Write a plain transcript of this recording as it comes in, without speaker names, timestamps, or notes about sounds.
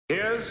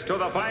Here's to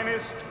the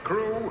finest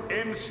crew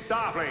in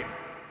Starfleet.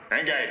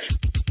 Engage.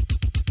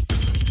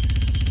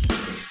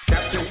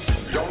 Captain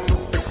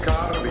Jean-Luc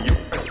Picard of the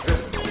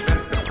USS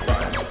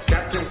Enterprise.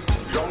 Captain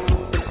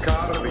Jean-Luc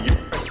Picard of the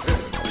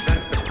USS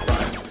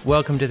Enterprise.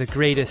 Welcome to The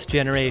Greatest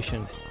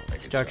Generation, a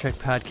Star Trek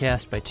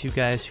podcast by two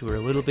guys who are a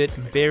little bit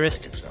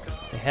embarrassed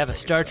to have a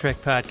Star Trek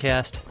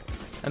podcast.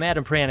 I'm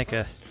Adam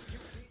Pranica.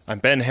 I'm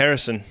Ben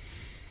Harrison.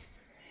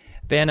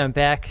 Ben, I'm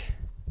back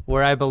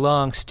where I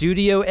belong,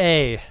 Studio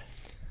A,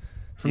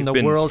 from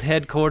the world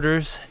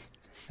headquarters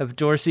of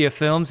Dorsia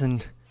Films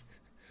in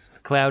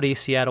cloudy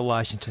Seattle,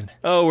 Washington.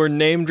 Oh, we're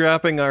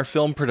name-dropping our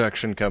film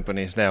production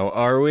companies now,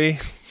 are we?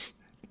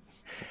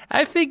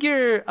 I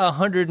figure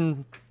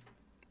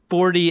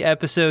 140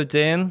 episodes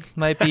in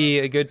might be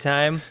a good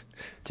time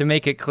to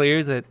make it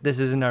clear that this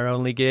isn't our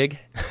only gig.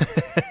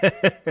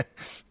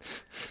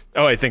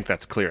 Oh, I think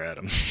that's clear,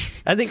 Adam.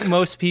 I think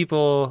most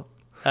people,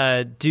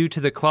 due to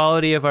the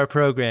quality of our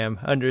program,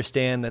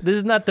 understand that this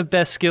is not the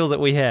best skill that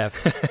we have.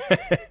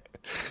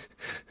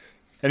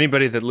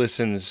 Anybody that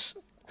listens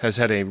has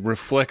had a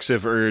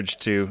reflexive urge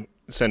to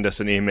send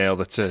us an email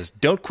that says,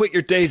 "Don't quit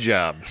your day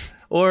job."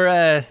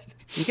 Or,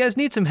 you guys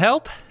need some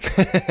help?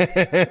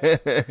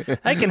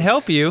 I can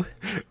help you.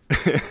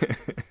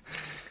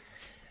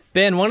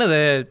 Ben, one of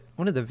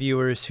the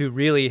viewers who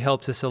really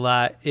helps us a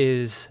lot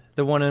is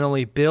the one and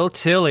only Bill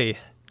Tilley.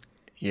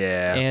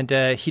 Yeah.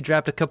 And he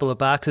dropped a couple of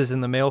boxes in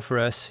the mail for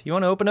us. You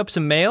want to open up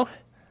some mail?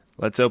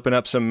 Let's open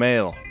up some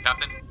mail.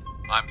 Captain,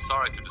 I'm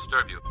sorry to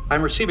disturb you.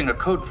 I'm receiving a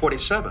code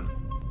 47.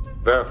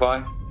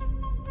 Verify.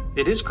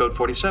 It is code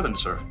 47,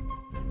 sir.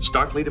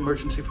 Starfleet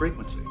emergency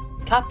frequency.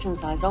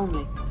 Captain's eyes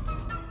only.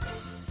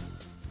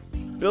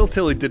 Bill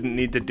Tilley didn't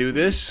need to do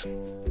this.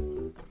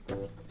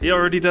 He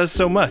already does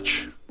so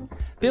much.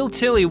 Bill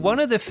Tilley, one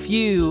of the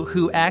few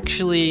who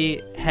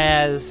actually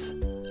has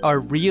our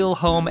real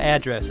home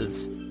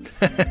addresses.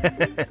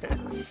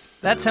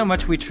 That's how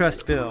much we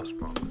trust Bill.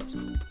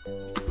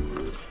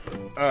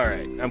 All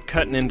right, I'm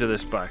cutting into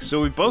this box.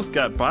 So we both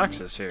got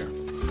boxes here.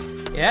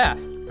 Yeah.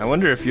 I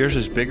wonder if yours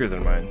is bigger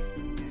than mine.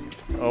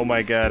 Oh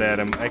my God,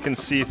 Adam, I can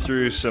see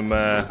through some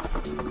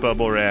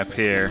bubble wrap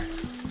here.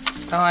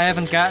 Oh, I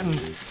haven't gotten...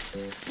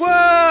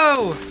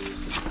 Whoa!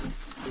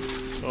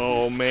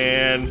 Oh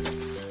man.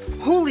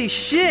 Holy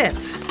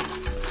shit!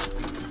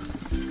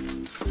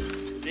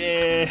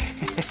 Damn.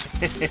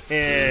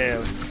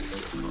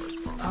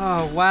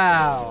 Oh,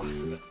 wow.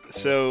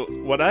 So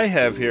what I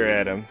have here,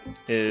 Adam,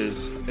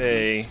 is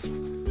a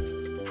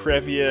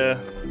Previa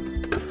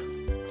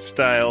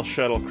style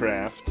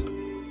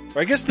shuttlecraft.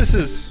 Or I guess this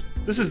is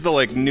the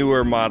like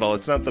newer model.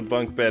 It's not the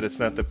bunk bed, it's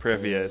not the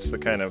Previa, it's the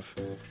kind of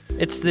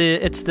It's the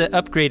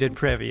upgraded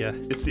Previa.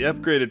 It's the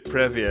upgraded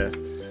Previa.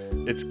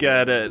 It's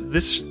got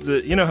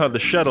you know how the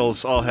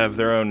shuttles all have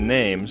their own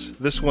names.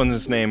 This one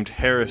is named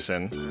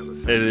Harrison.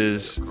 It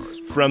is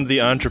from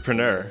the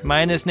entrepreneur.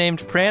 Mine is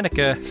named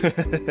Pranica.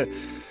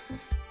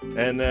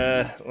 And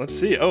let's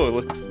see. Oh,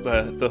 look,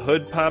 the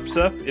hood pops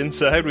up.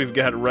 Inside, we've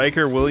got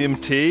Riker William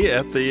T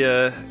at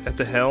the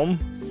helm.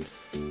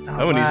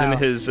 Oh, and wow. He's in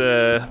his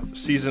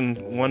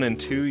season 1 and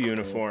 2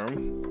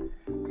 uniform.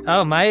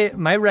 Oh,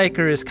 my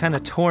Riker is kind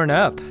of torn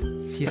up.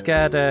 He's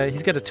got a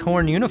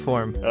torn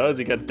uniform. Oh, has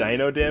he got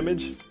dino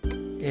damage?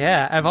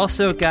 Yeah, I've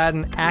also got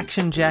an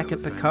Action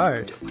Jacket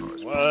Picard.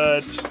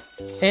 What?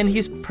 And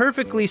he's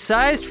perfectly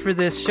sized for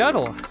this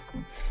shuttle.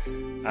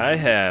 I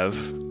have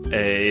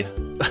a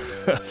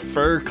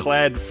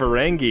fur-clad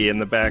Ferengi in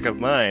the back of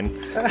mine.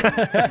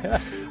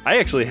 I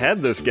actually had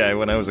this guy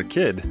when I was a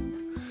kid.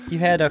 You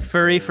had a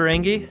furry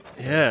Ferengi?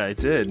 Yeah, I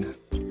did.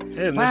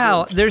 And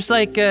wow, there's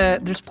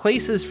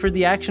places for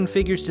the action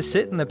figures to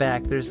sit in the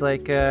back. There's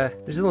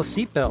little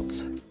seat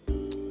belts.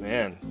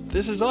 Man,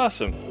 this is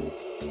awesome.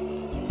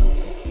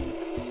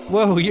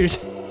 Whoa,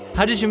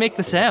 how did you make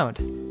the sound?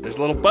 There's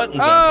little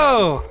buttons on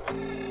top.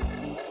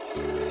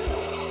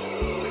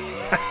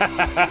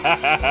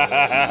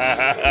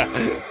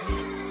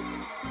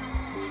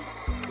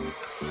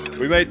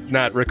 We might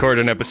not record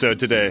an episode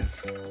today.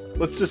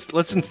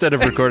 Let's instead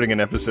of recording an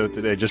episode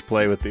today, just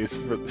play with these.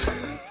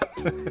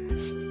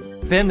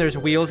 Ben, there's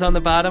wheels on the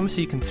bottom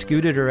so you can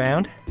scoot it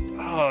around.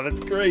 Oh, that's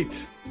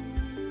great.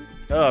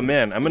 Oh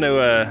man, I'm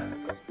gonna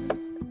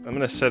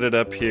set it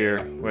up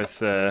here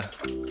with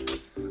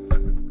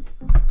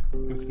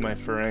my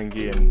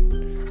Ferengi, and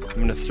I'm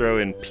gonna throw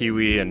in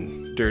Pee-wee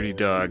and Dirty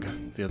Dog,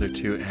 the other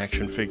two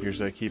action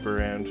figures I keep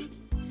around.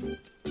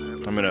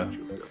 I'm gonna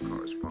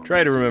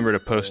try to remember to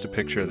post a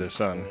picture of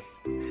this on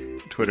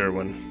Twitter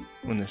when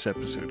this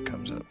episode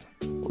comes up.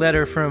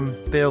 Letter from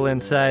Bill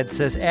inside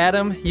says,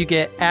 Adam, you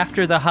get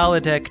After the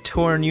Holodeck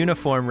Torn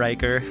Uniform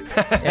Riker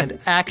and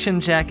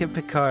Action Jacket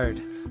Picard.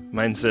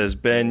 Mine says,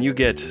 Ben, you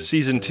get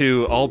Season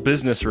 2 All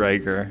Business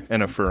Riker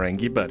and a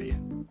Ferengi buddy.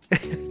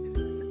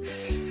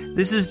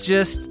 This is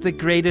just the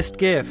greatest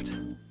gift.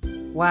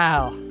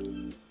 Wow.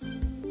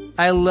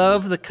 I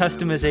love the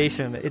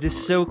customization. It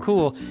is so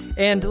cool.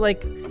 And,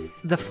 like,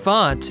 the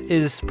font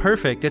is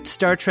perfect. It's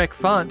Star Trek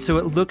font, so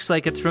it looks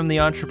like it's from The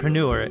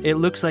Entrepreneur. It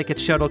looks like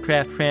it's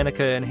Shuttlecraft,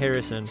 Pranica, and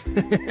Harrison.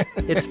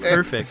 It's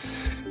perfect.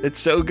 It's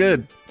so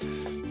good.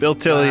 Bill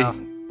Tilley, Wow.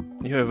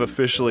 you have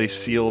officially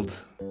sealed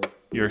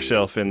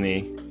yourself in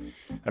the...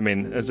 I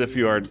mean, as if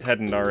you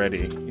hadn't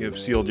already. You have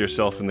sealed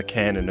yourself in the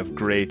canon of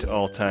great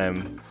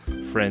all-time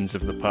friends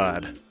of the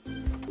pod.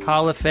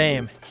 Hall of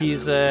Fame.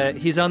 He's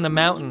on the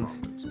mountain.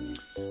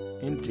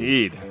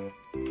 Indeed.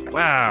 Wow.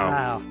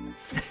 Wow.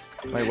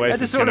 My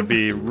wife is going to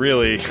be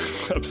really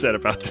upset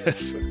about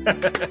this.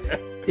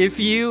 If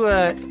you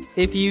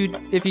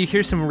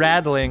hear some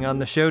rattling on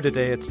the show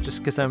today, it's just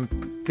because I'm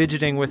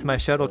fidgeting with my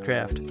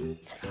shuttlecraft.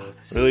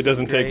 Really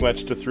doesn't take great.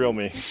 much to thrill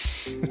me.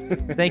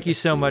 Thank you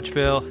so much,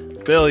 Bill.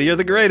 Bill, you're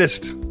the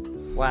greatest.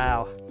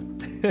 Wow.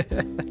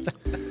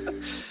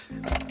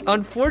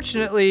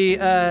 Unfortunately,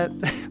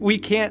 we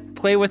can't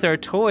play with our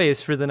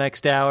toys for the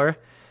next hour.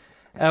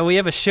 We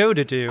have a show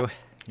to do.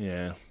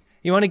 Yeah.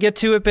 You want to get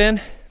to it, Ben?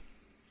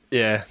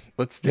 Yeah,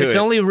 let's do it. It's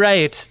only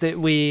right that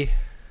we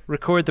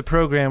record the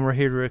program we're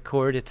here to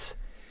record. It's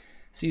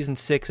Season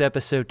 6,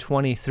 Episode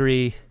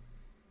 23,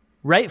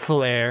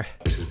 Rightful Heir.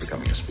 This is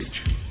becoming a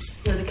speech.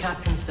 You're the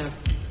captain, sir.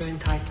 You're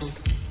entitled.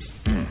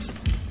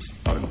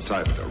 Not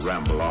entitled to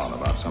ramble on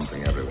about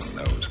something everyone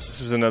knows.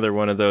 This is another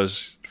one of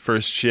those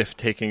first shift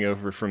taking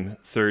over from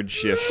third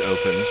shift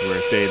opens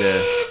where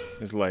Data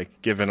is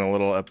like giving a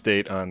little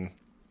update on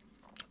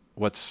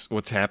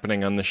what's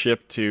happening on the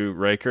ship to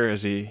Riker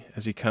as he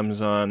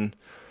comes on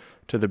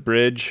to the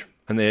bridge,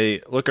 and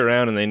they look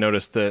around and they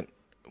notice that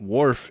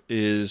Worf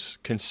is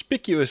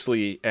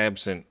conspicuously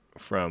absent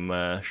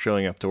from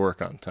showing up to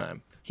work on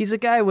time. He's a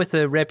guy with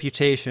a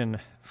reputation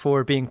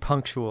for being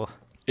punctual.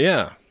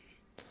 Yeah.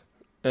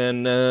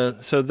 And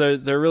so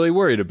they're really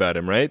worried about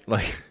him, right?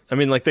 Like, I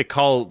mean, like they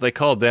call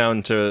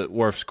down to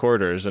Worf's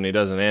quarters and he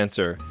doesn't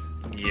answer.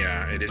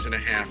 Yeah, it isn't a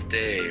half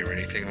day or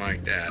anything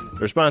like that. The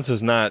response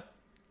is not,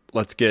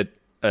 let's get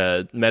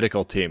a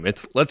medical team.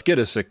 It's, let's get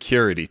a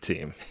security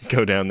team.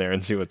 Go down there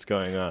and see what's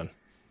going on.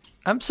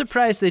 I'm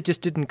surprised they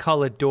just didn't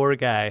call a door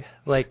guy,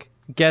 like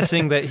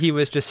guessing that he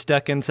was just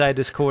stuck inside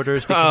his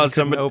quarters because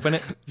he couldn't open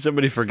it.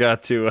 Somebody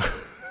forgot to...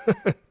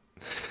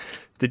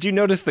 Did you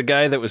notice the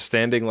guy that was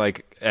standing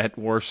like at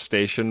Worf's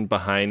station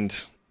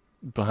behind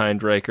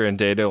Riker and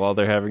Data while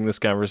they're having this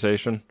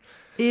conversation?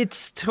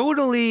 It's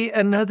totally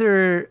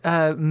another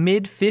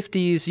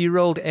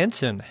mid-50s-year-old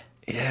ensign.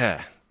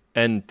 Yeah,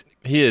 and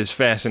he is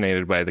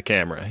fascinated by the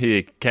camera.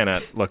 He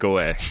cannot look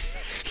away.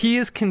 He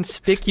is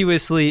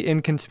conspicuously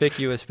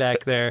inconspicuous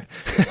back there.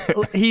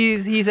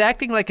 He's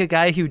acting like a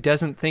guy who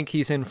doesn't think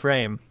he's in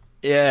frame.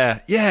 Yeah,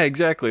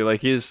 exactly.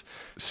 Like he's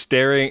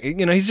staring,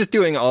 he's just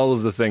doing all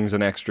of the things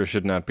an extra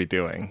should not be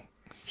doing.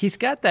 He's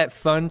got that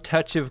fun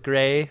touch of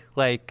gray,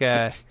 like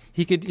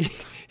he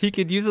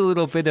could use a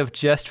little bit of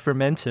just for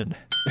Mensign.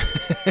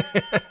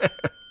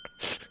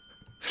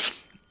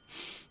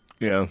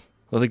 Yeah.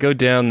 Well, they go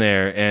down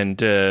there, and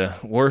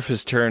Worf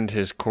has turned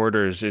his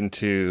quarters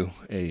into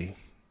a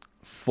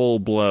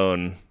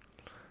full-blown,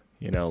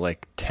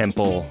 like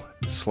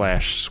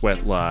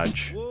temple/sweat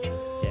lodge.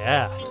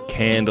 Yeah.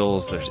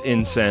 Candles, there's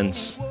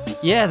incense.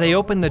 Yeah, they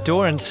open the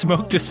door and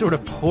smoke just sort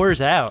of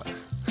pours out.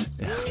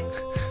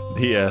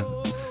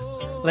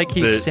 Like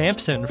he's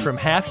Samson from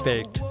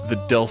Half-Baked.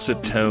 The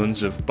dulcet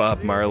tones of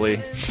Bob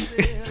Marley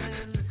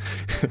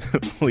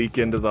leak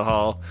into the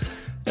hall.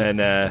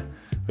 And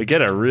we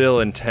get a real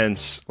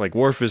intense, like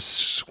Worf is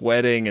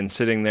sweating and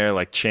sitting there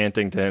like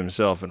chanting to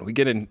himself. And we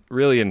get a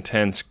really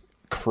intense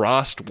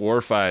crossed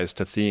Worf eyes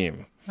to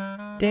theme.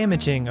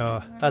 Damaging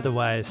or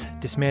otherwise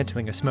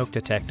dismantling a smoke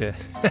detector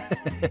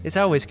is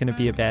always going to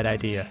be a bad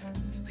idea.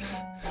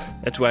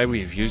 That's why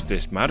we've used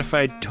this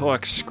modified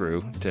Torx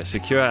screw to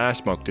secure our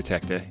smoke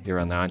detector here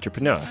on the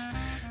Entrepreneur.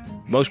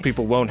 Most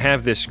people won't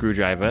have this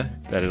screwdriver,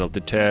 that it'll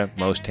deter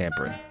most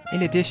tampering.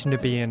 In addition to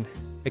being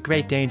a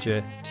great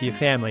danger to your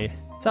family,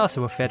 it's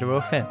also a federal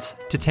offense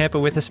to tamper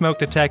with a smoke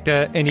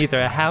detector in either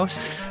a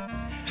house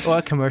or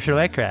a commercial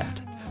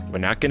aircraft. We're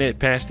not going to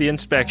pass the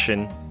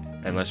inspection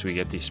unless we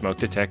get these smoke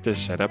detectors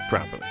set up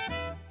properly.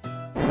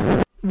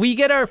 We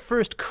get our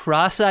first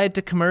cross-eyed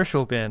to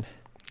commercial bin.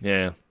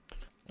 Yeah.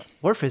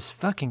 Worf is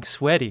fucking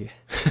sweaty.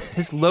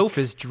 His loaf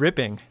is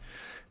dripping.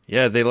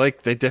 Yeah, they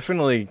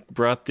definitely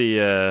brought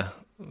the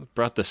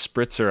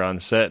spritzer on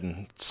set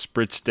and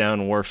spritzed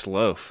down Worf's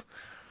loaf.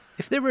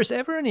 If there was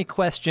ever any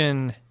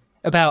question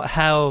about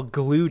how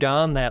glued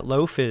on that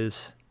loaf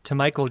is to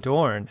Michael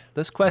Dorn,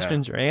 those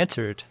questions are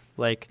answered.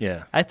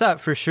 I thought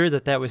for sure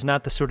that was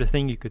not the sort of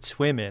thing you could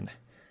swim in.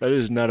 That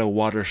is not a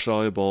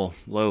water-soluble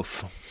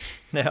loaf.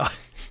 No.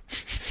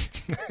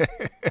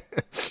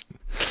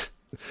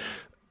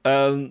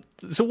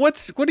 So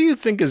what do you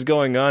think is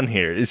going on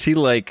here? Is he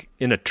like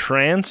in a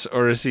trance,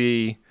 or is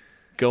he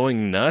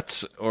going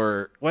nuts,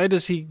 or why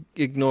does he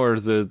ignore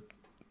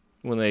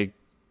when they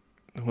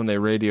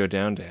radio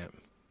down to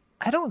him?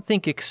 I don't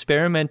think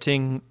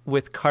experimenting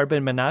with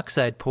carbon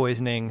monoxide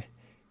poisoning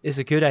is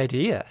a good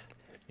idea.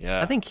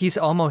 Yeah. I think he's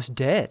almost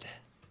dead.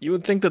 You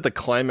would think that the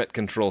climate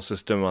control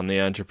system on the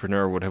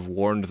Entrepreneur would have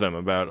warned them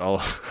about all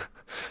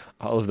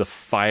of the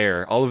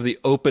fire, all of the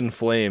open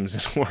flames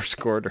in Worf's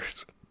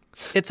quarters.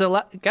 It's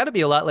got to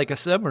be a lot like a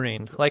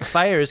submarine. Like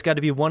fire has got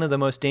to be one of the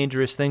most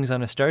dangerous things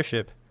on a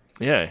starship.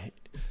 Yeah.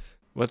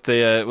 What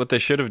they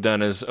should have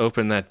done is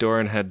open that door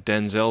and had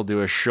Denzel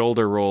do a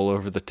shoulder roll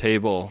over the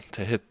table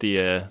to hit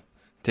the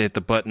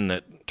button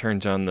that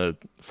turns on the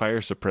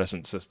fire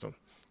suppressant system.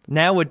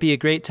 Now would be a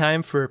great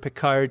time for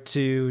Picard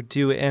to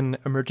do an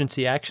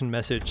emergency action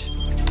message.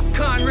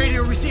 Con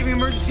radio receiving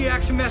emergency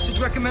action message.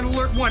 Recommend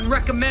alert 1.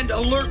 Recommend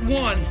alert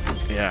 1.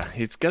 Yeah,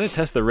 he's got to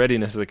test the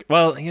readiness of the...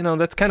 Well,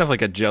 that's kind of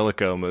like a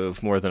Jellicoe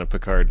move more than a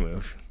Picard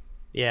move.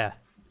 Yeah.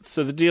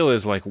 So the deal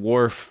is, like,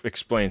 Worf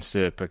explains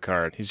to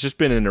Picard, he's just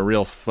been in a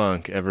real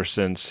funk ever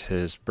since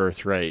his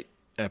Birthright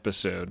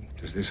episode.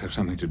 Does this have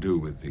something to do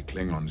with the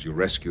Klingons you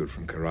rescued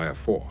from Karaya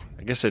 4?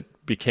 I guess it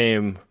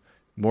became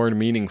more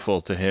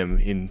meaningful to him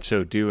in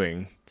so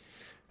doing.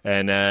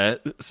 And I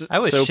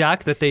was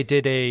shocked that they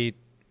did a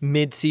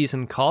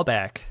mid-season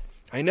callback.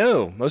 I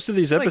know. Most of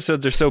these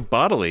episodes are so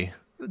bodily.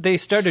 They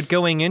started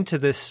going into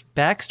this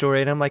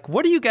backstory, and I'm like,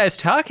 what are you guys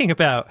talking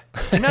about?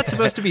 You're not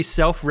supposed to be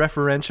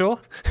self-referential.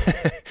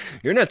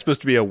 You're not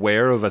supposed to be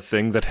aware of a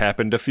thing that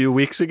happened a few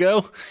weeks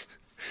ago.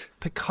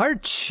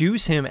 Picard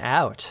chews him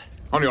out.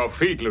 On your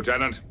feet,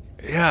 Lieutenant.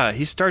 Yeah,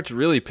 he starts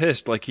really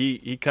pissed. Like,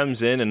 he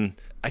comes in, and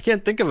I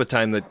can't think of a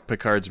time that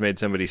Picard's made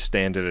somebody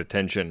stand at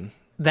attention.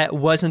 That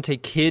wasn't a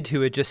kid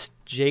who had just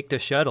jaked a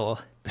shuttle.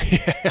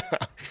 Yeah.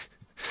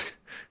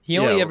 He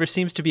only ever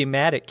seems to be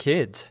mad at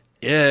kids.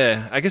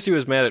 Yeah, I guess he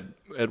was mad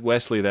at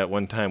Wesley that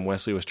one time.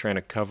 Wesley was trying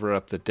to cover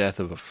up the death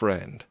of a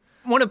friend.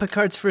 One of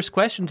Picard's first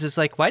questions is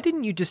like, why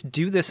didn't you just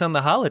do this on the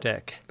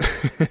holodeck?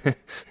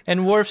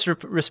 And Worf's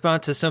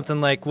response is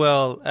something like,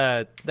 well,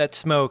 that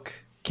smoke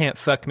can't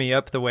fuck me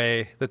up the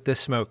way that this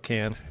smoke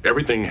can.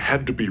 Everything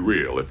had to be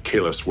real if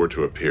Kalis were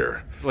to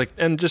appear. Like,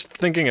 and just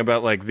thinking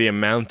about, like, the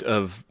amount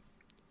of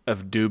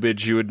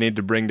dubage you would need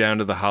to bring down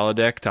to the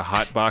holodeck to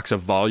hotbox a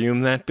volume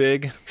that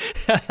big.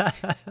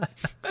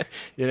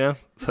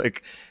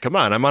 Like, come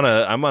on, I'm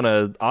on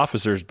a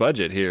officer's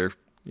budget here.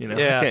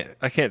 Yeah.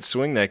 I can't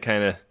swing that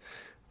kind of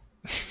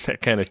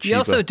cheapo. You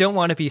also don't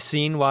want to be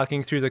seen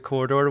walking through the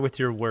corridor with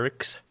your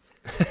works.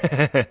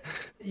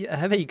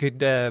 Yeah, I bet you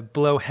could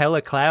blow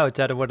hella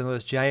clouds out of one of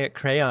those giant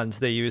crayons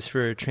they use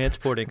for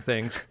transporting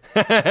things.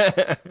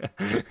 That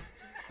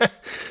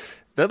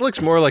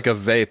looks more like a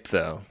vape,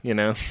 though,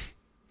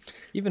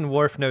 Even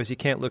Worf knows you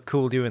can't look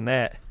cool doing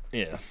that.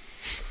 Yeah.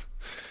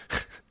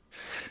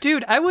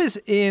 Dude, I was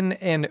in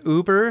an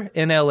Uber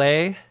in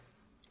LA.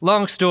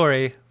 Long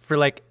story for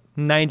like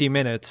 90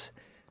 minutes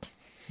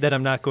that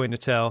I'm not going to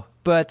tell.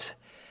 But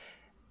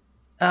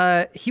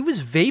he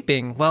was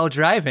vaping while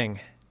driving.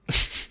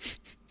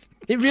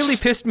 It really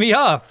pissed me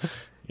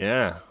off.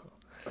 Yeah.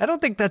 I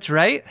don't think that's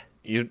right.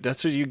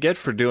 That's what you get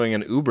for doing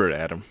an Uber,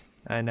 Adam.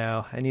 I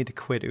know. I need to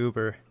quit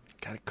Uber.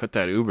 Gotta quit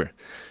that Uber.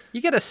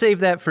 You gotta save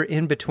that for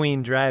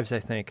in-between drives, I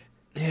think.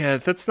 Yeah,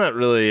 that's not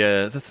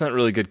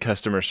really good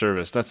customer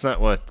service. That's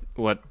not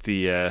what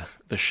the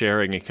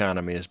sharing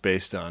economy is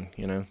based on,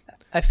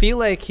 I feel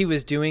like he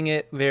was doing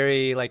it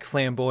very like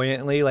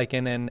flamboyantly, like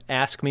in an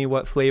ask me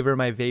what flavor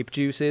my vape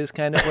juice is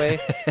kind of way.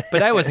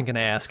 But I wasn't gonna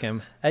ask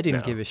him. I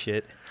didn't give a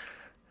shit.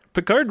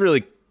 Picard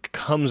really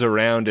comes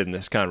around in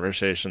this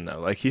conversation,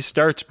 though. Like, he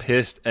starts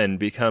pissed and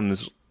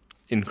becomes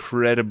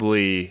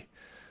incredibly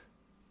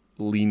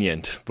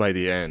lenient by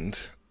the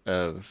end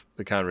of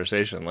the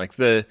conversation. Like,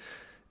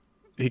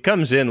 he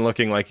comes in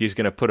looking like he's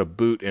going to put a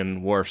boot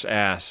in Worf's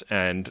ass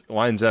and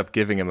winds up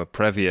giving him a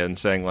previa and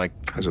saying, like,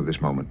 as of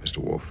this moment, Mr.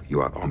 Worf, you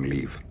are on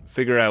leave.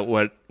 Figure out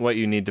what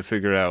you need to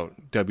figure out,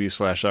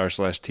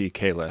 W/R/T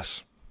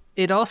K-less.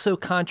 It also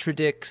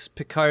contradicts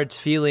Picard's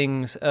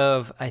feelings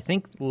of, I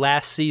think,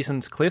 last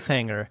season's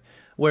cliffhanger,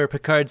 where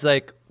Picard's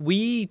like,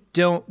 we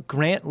don't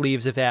grant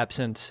leaves of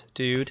absence,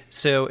 dude.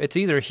 So it's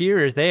either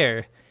here or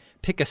there.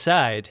 Pick a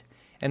side.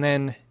 And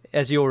then,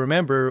 as you'll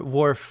remember,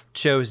 Worf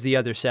chose the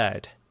other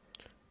side.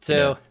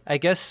 So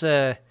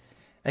yeah.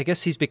 I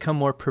guess he's become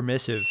more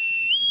permissive.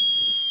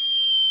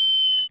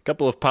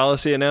 Couple of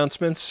policy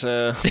announcements.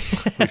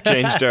 We've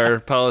changed our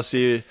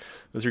policy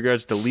with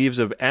regards to leaves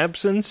of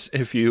absence.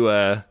 If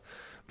you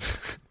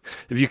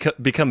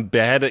become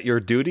bad at your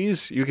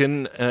duties, you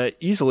can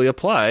easily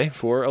apply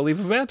for a leave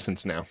of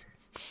absence now.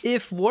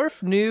 If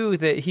Worf knew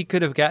that he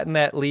could have gotten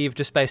that leave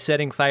just by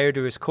setting fire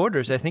to his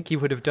quarters, I think he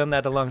would have done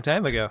that a long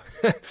time ago.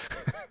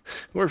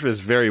 Worf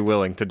is very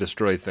willing to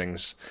destroy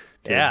things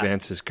to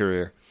advance his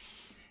career.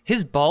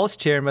 His balls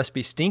chair must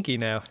be stinky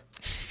now.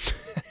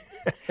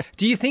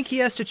 Do you think he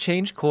has to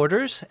change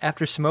quarters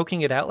after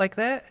smoking it out like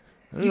that?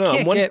 You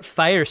can't get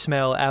fire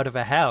smell out of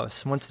a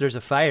house once there's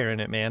a fire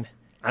in it, man.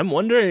 I'm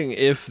wondering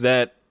if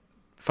that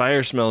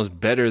fire smell is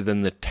better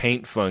than the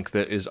taint funk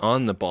that is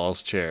on the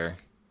balls chair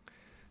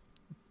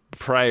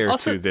prior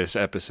to this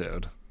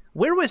episode.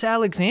 Where was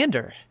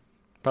Alexander?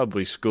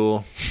 Probably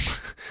school.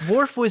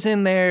 Worf was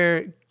in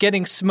there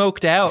getting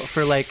smoked out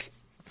for like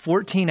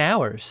 14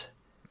 hours.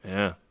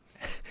 Yeah.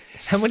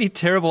 How many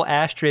terrible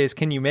ashtrays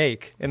can you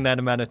make in that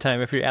amount of time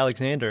if you're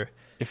Alexander?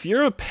 If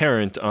you're a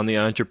parent on The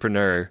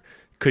Entrepreneur,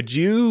 could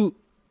you,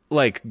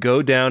 like,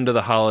 go down to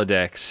the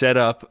holodeck, set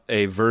up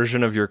a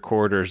version of your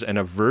quarters and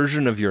a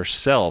version of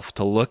yourself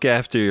to look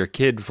after your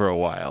kid for a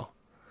while?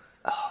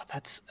 Oh,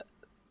 that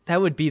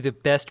would be the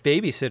best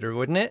babysitter,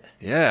 wouldn't it?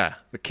 Yeah.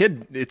 The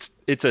kid,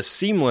 it's a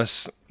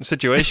seamless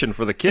situation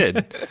for the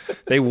kid.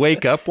 They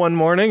wake up one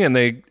morning and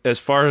they, as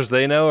far as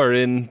they know, are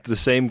in the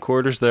same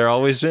quarters they're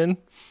always in.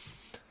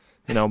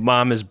 You know,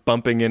 mom is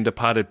bumping into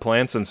potted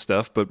plants and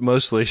stuff, but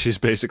mostly she's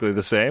basically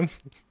the same.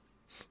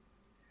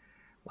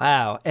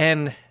 Wow.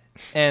 And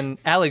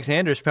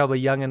Alexander's probably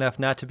young enough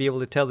not to be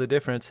able to tell the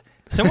difference.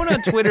 Someone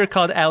on Twitter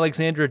called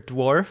Alexander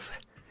Dwarf.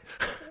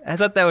 I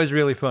thought that was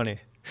really funny.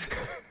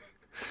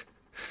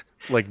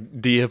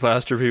 Like D'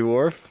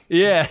 Worf?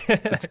 Yeah.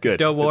 That's good.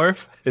 Do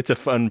Worf? It's a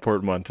fun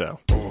portmanteau.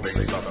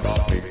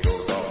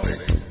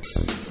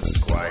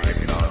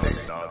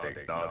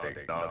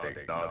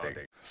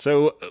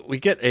 So we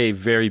get a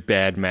very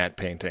bad matte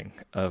painting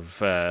of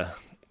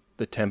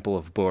the Temple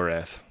of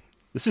Boreth.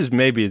 This is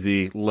maybe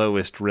the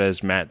lowest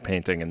res matte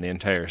painting in the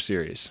entire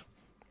series.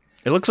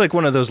 It looks like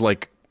one of those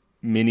like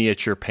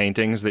miniature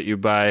paintings that you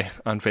buy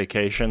on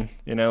vacation.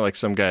 You know, like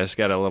some guy's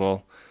got a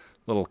little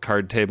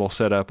card table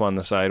set up on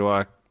the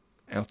sidewalk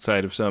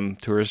outside of some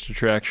tourist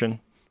attraction.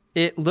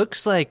 It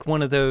looks like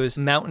one of those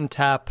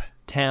mountaintop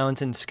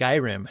towns in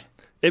Skyrim.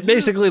 It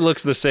basically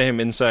looks the same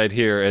inside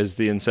here as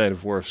the inside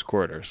of Worf's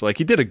quarters. Like,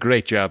 he did a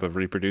great job of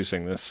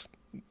reproducing this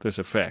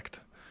effect.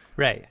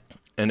 Right.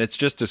 And it's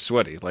just as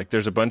sweaty. Like,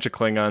 there's a bunch of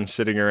Klingons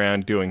sitting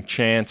around doing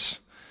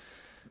chants.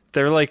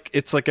 They're like,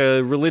 it's like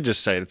a religious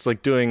site. It's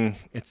like doing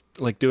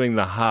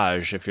the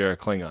Hajj if you're a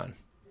Klingon.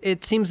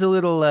 It seems a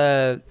little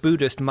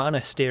Buddhist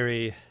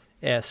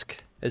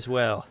monastery-esque as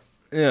well.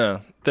 Yeah,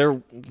 they're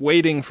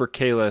waiting for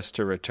Kahless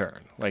to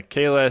return. Like,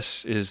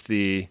 Kahless is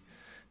the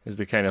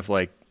kind of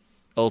like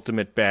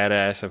ultimate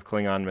badass of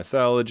Klingon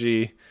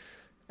mythology,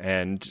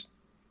 and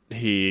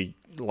he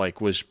like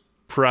was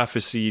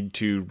prophesied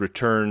to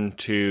return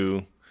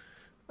to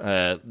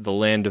the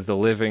land of the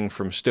living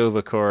from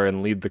Stovacor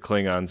and lead the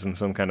Klingons in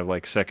some kind of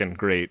like second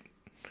great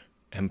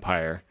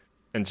empire.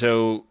 And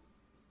so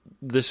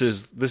this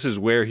is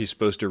where he's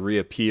supposed to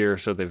reappear.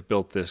 So they've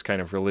built this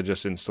kind of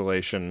religious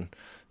installation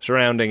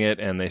surrounding it,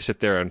 and they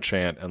sit there and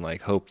chant and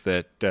like hope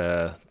that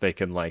they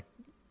can like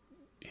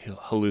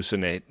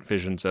hallucinate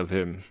visions of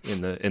him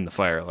in the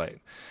firelight.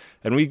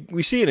 And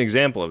we see an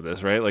example of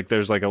this, right? Like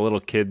there's like a little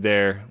kid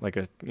there, like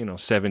a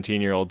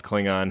 17-year-old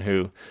Klingon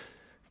who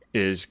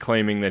is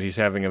claiming that he's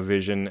having a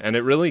vision, and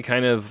it really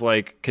kind of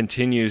like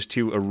continues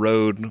to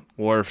erode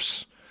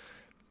Worf's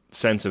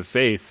sense of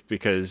faith,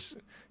 because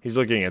he's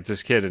looking at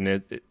this kid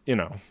and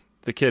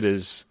the kid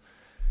is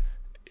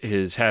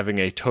having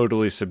a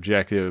totally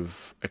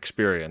subjective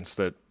experience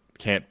that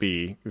can't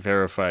be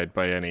verified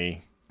by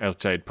any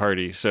outside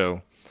party.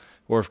 So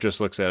Worf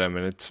just looks at him,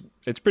 and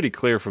it's pretty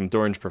clear from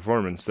Dorn's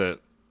performance that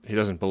he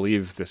doesn't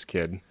believe this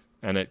kid,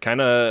 and it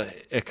kind of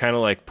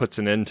like puts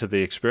an end to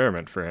the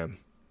experiment for him.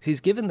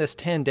 He's given this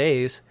 10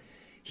 days.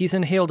 He's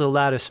inhaled a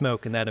lot of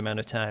smoke in that amount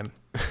of time.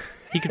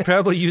 He could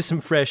probably use some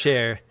fresh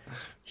air.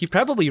 He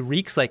probably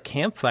reeks like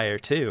campfire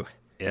too.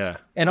 Yeah,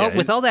 and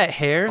with all that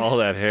hair. All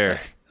that hair.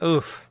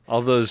 Oof.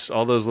 All those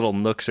little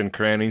nooks and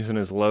crannies in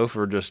his loaf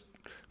are just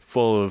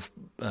full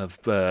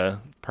of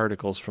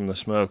particles from the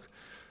smoke.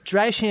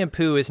 Dry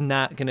shampoo is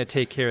not going to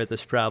take care of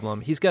this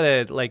problem. He's got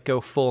to like go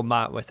full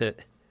mott with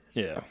it.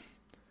 Yeah.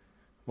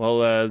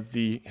 Well,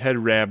 the head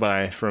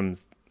rabbi from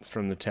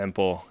the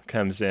temple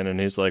comes in,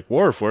 and he's like,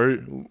 "Worf, what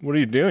are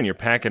you doing? You're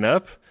packing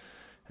up?"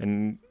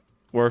 And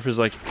Worf is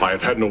like, I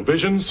have had no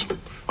visions.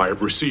 I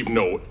have received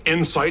no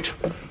insight.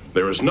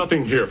 There is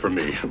nothing here for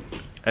me.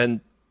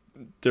 And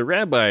the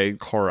rabbi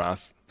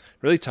Korath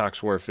really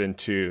talks Worf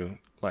into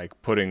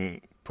like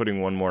putting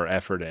one more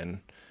effort in,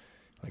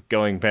 like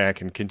going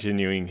back and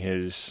continuing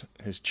his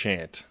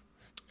chant.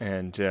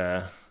 And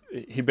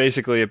he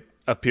basically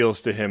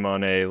appeals to him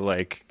on a,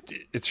 like,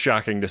 it's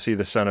shocking to see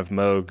the son of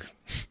Moog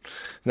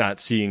not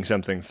seeing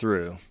something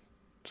through.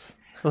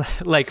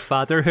 Like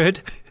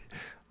fatherhood?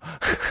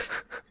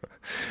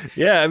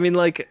 Yeah, I mean,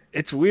 like,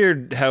 it's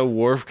weird how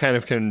Worf kind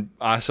of can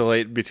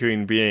oscillate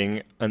between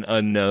being an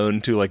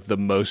unknown to, like, the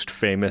most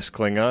famous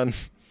Klingon.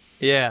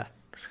 Yeah.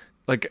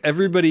 Like,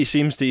 everybody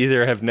seems to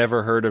either have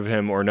never heard of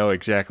him or know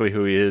exactly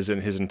who he is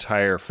in his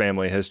entire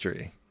family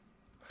history.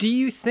 Do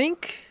you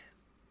think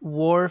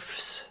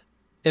Worf's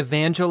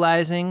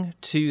evangelizing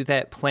to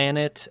that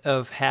planet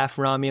of half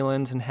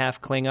Romulans and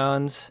half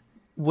Klingons,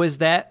 was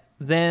that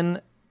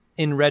then,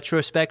 in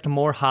retrospect,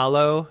 more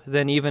hollow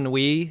than even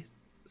we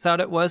thought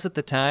it was at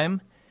the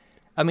time?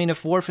 I mean,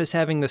 if Worf is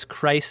having this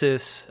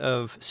crisis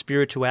of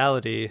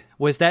spirituality,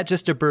 was that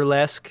just a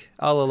burlesque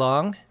all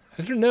along?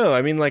 I don't know.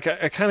 I mean, like,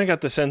 I kind of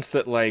got the sense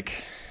that,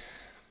 like,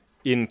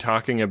 in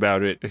talking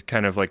about it, it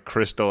kind of, like,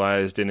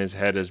 crystallized in his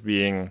head as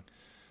being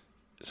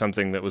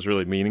something that was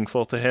really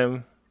meaningful to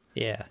him.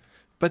 Yeah.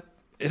 But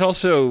it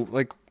also,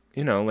 like,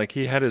 you know, like,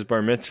 he had his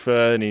bar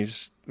mitzvah, and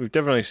he's we've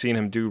definitely seen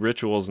him do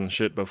rituals and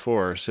shit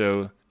before.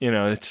 So,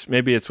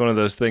 it's one of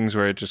those things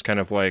where it just kind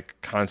of like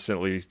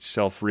constantly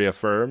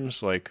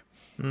self-reaffirms. Like,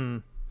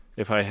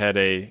 if I had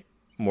a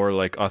more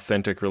like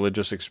authentic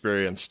religious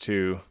experience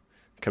to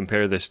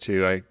compare this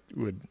to, I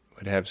would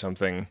have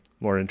something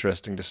more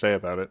interesting to say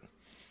about it.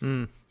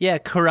 Yeah,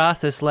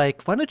 Karath is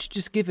like, why don't you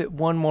just give it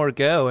one more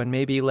go and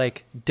maybe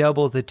like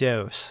double the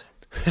dose?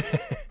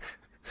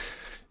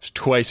 It's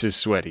twice as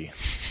sweaty.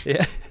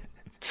 Yeah.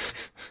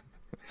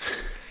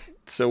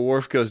 So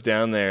Worf goes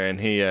down there and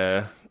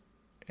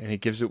he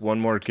gives it one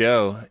more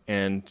go,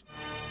 and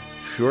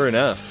sure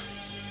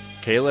enough,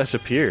 Kahless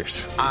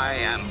appears. I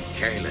am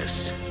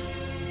Kahless.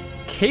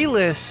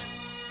 Kahless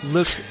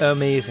looks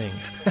amazing.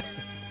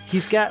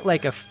 He's got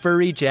like a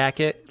furry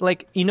jacket,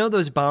 like,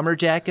 those bomber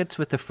jackets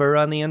with the fur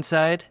on the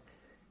inside?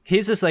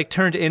 His is like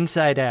turned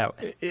inside out.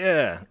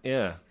 Yeah.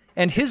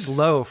 And his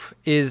loaf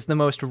is the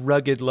most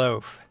rugged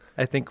loaf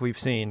I think we've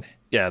seen.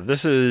 Yeah,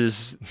 this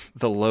is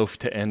the loaf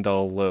to end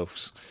all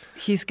loafs.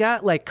 He's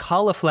got like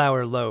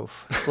cauliflower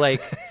loaf,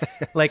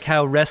 like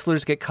how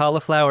wrestlers get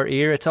cauliflower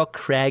ear. It's all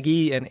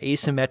craggy and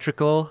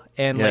asymmetrical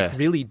and like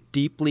really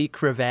deeply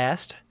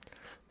crevassed.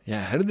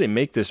 Yeah, how did they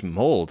make this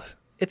mold?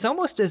 It's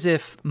almost as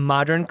if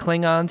modern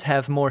Klingons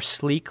have more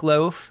sleek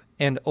loaf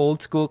and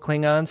old school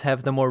Klingons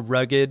have the more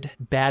rugged,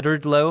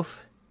 battered loaf.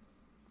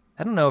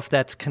 I don't know if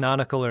that's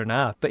canonical or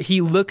not, but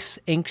he looks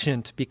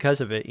ancient because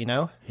of it,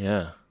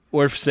 Yeah.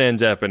 Worf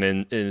stands up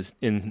and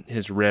in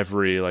his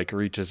reverie, like,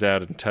 reaches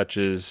out and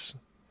touches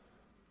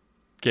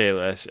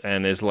Kahless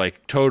and is,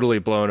 like, totally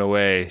blown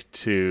away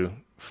to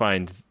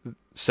find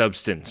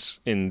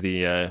substance in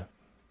the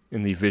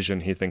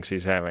vision he thinks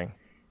he's having.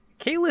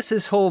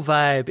 Kahless's whole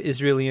vibe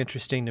is really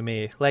interesting to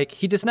me. Like,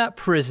 he does not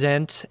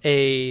present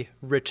a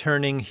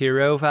returning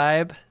hero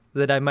vibe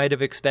that I might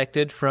have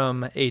expected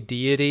from a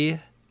deity.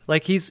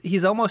 Like,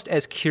 he's almost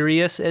as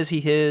curious as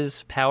he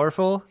is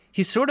powerful.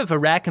 He's sort of a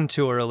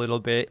raconteur a little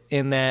bit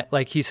in that,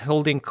 like, he's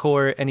holding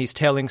court and he's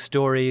telling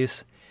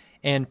stories,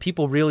 and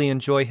people really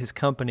enjoy his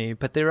company.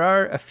 But there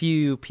are a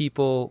few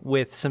people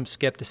with some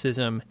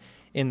skepticism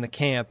in the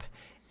camp,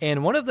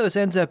 and one of those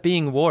ends up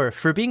being Worf.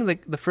 For being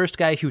the first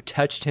guy who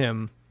touched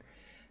him,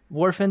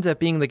 Worf ends up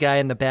being the guy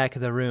in the back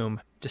of the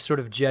room, just sort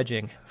of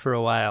judging for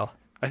a while.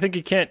 I think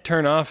he can't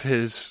turn off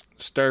his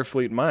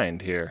Starfleet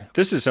mind here.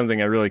 This is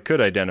something I really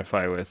could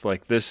identify with.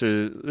 Like, this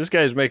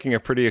guy's making a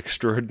pretty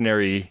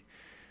extraordinary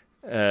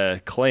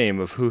claim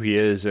of who he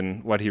is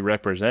and what he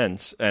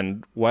represents.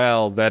 And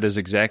while that is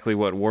exactly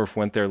what Worf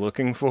went there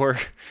looking for,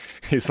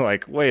 he's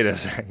like, wait a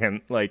second,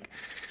 like,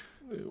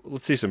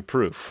 let's see some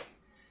proof.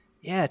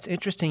 Yeah, it's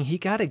interesting. He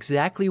got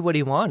exactly what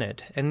he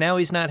wanted, and now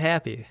he's not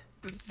happy.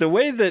 The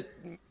way that,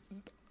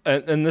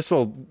 and this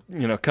will,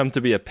 come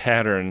to be a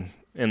pattern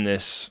in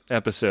this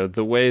episode,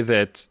 the way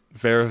that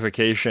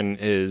verification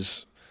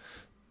is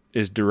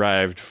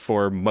derived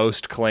for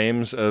most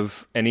claims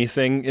of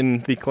anything in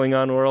the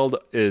Klingon world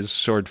is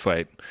sword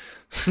fight.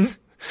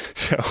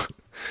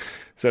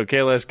 So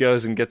Kahless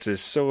goes and gets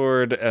his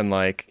sword, and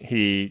like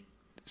he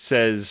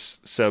says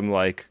some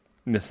like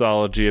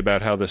mythology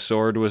about how the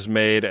sword was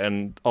made,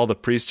 and all the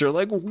priests are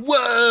like,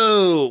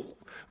 "Whoa!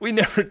 We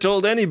never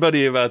told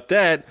anybody about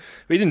that.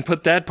 We didn't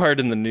put that part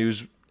in the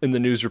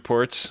news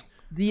reports."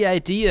 The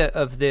idea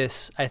of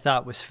this, I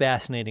thought, was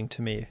fascinating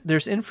to me.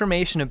 There's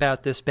information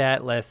about this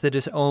bat'leth that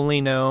is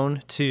only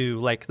known to,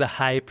 like, the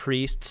high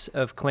priests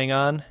of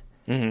Klingon.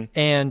 Mm-hmm.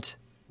 And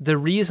the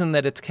reason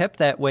that it's kept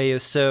that way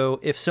is so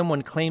if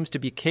someone claims to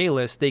be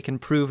Kahless, they can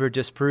prove or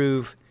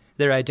disprove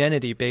their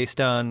identity based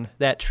on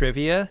that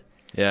trivia.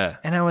 Yeah.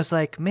 And I was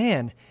like,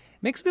 man,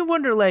 makes me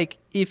wonder, like,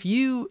 if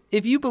you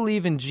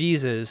believe in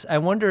Jesus, I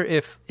wonder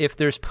if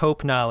there's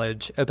Pope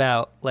knowledge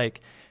about,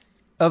 like,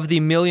 of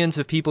the millions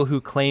of people who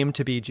claim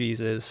to be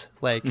Jesus,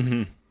 like,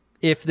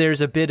 if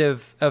there's a bit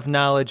of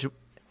knowledge,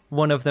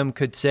 one of them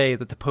could say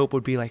that the Pope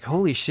would be like,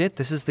 holy shit,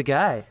 this is the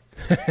guy.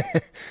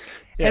 Yeah.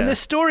 And this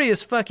story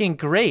is fucking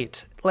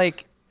great.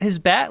 Like, his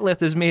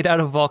bat'leth is made out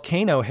of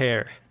volcano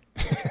hair.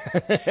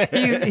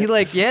 he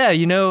like, yeah,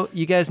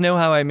 you guys know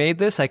how I made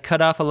this? I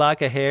cut off a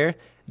lock of hair,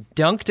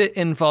 dunked it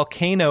in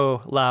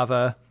volcano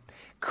lava,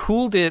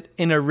 cooled it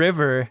in a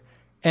river,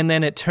 and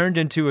then it turned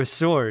into a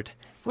sword.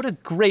 What a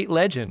great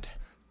legend.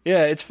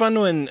 Yeah, it's fun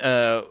when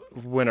a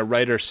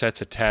writer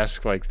sets a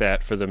task like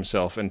that for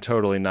themselves and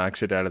totally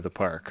knocks it out of the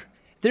park.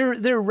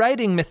 They're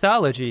writing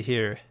mythology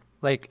here,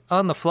 like,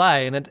 on the fly,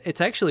 and it's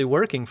actually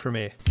working for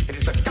me. It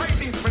is the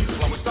guiding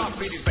principle of a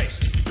Starfleet is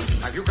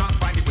based. Now, you can't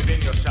find it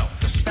within yourself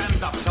to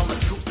stand up, tell the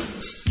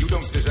truth. You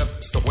don't deserve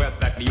to wear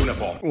that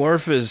uniform.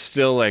 Worf is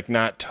still, like,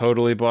 not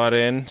totally bought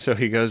in, so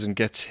he goes and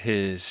gets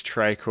his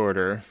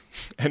tricorder,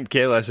 and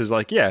Kahless is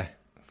like, yeah,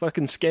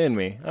 fucking scan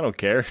me. I don't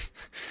care.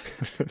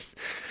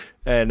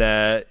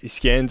 And he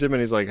scans him,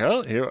 and he's like,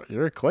 oh,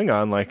 you're a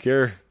Klingon. Like,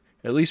 you're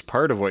at least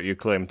part of what you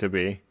claim to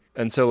be.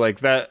 And so, like,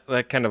 that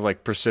kind of,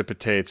 like,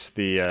 precipitates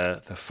the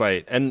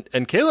fight. And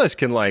Kahless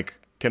can, like,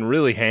 can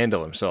really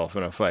handle himself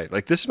in a fight.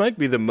 Like, this might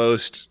be the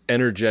most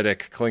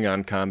energetic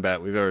Klingon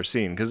combat we've ever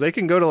seen, because they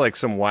can go to, like,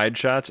 some wide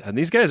shots, and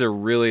these guys are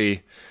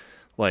really,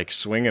 like,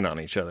 swinging on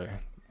each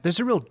other. There's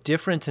a real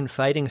difference in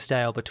fighting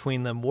style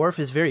between them. Worf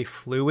is very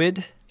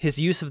fluid. His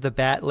use of the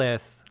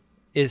batleth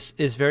is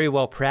very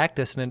well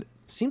practiced, and it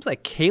seems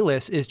like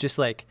Kahless is just,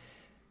 like,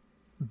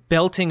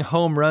 belting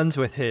home runs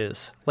with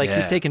his. Like,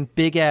 he's taking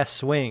big-ass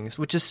swings,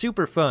 which is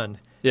super fun.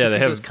 Yeah, they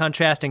have those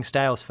contrasting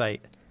styles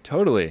fight.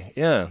 Totally,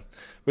 yeah.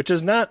 Which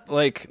is not,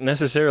 like,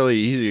 necessarily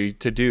easy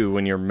to do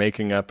when you're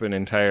making up an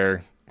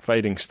entire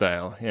fighting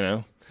style, you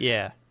know?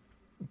 Yeah.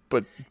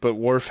 But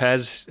Worf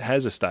has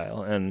a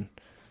style, and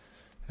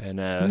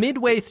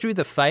midway through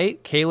the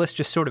fight, Kahless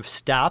just sort of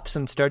stops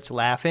and starts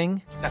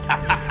laughing.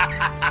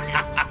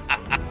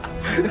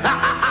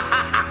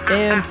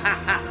 And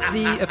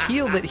the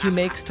appeal that he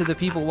makes to the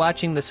people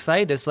watching this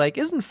fight is like,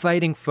 isn't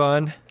fighting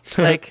fun?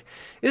 Like,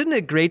 isn't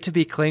it great to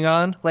be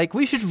Klingon? Like,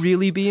 we should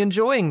really be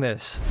enjoying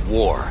this.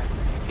 War.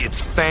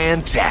 It's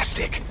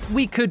fantastic.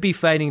 We could be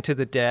fighting to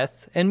the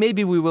death, and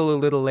maybe we will a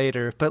little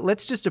later, but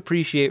let's just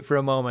appreciate for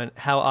a moment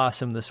how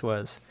awesome this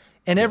was.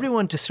 And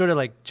everyone just sort of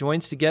like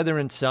joins together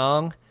in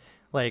song,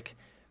 like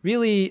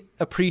really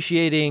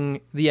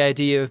appreciating the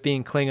idea of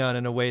being Klingon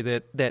in a way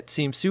that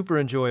seems super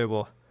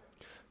enjoyable.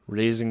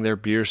 Raising their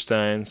beer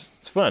steins.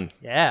 It's fun.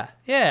 Yeah.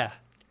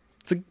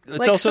 It's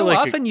like, also so like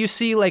often you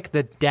see like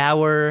the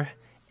dour,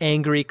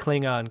 angry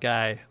Klingon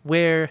guy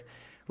where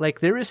like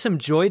there is some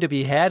joy to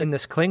be had in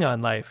this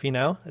Klingon life, you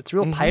know? It's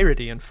real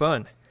piratey and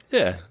fun.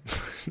 Yeah.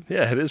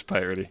 Yeah, it is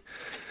piratey.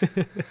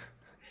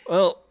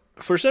 Well,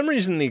 for some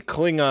reason the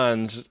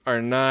Klingons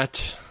are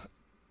not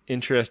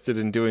interested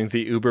in doing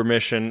the Uber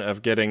mission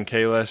of getting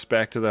Kahless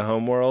back to the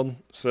homeworld.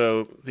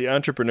 So the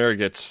entrepreneur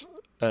gets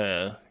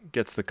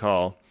the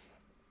call.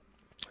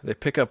 They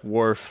pick up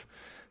Worf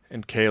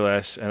and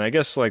Kahless, and I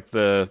guess like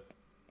the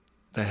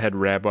head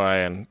rabbi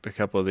and a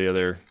couple of the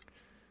other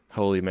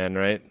holy men,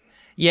 right?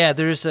 Yeah,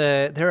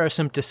 there are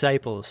some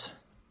disciples.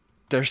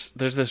 There's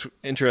this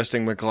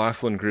interesting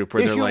McLaughlin group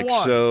where they're like,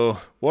 so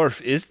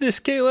Worf, is this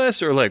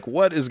Kahless, or like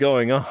what is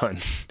going on?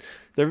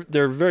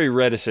 They're very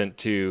reticent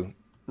to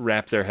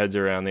wrap their heads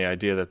around the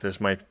idea that this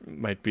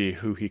might be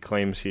who he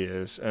claims he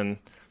is, and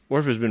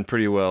Worf has been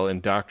pretty well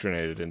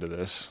indoctrinated into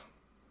this.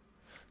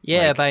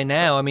 Yeah, like, by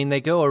now, I mean,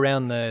 they go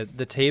around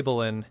the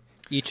table and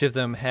each of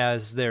them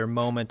has their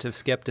moment of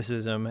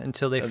skepticism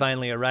until they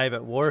finally arrive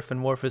at Worf,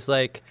 and Worf is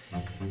like,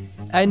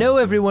 I know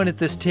everyone at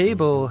this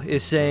table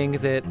is saying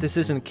that this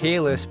isn't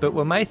Kahless, but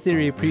what my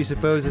theory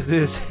presupposes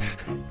is...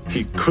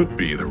 He could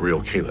be the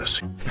real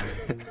Kahless.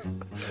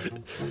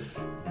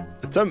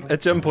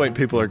 At some point,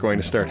 people are going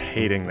to start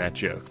hating that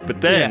joke,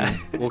 but then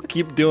we'll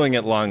keep doing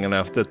it long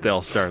enough that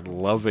they'll start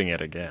loving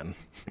it again.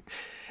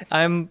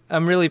 I'm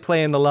really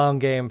playing the long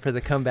game for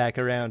the comeback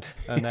around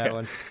on that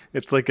one.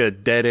 It's like a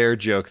dead air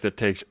joke that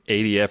takes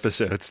 80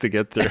 episodes to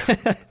get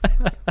through.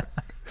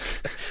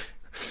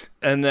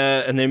 And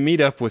they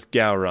meet up with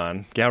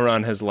Gowron.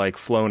 Gowron has like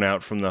flown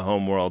out from the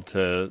homeworld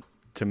to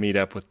meet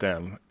up with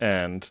them,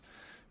 and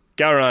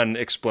Gowron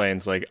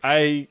explains like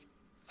I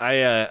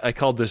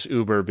called this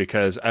Uber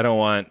because I don't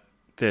want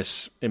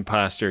this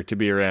imposter to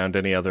be around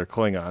any other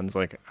Klingons.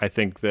 Like, I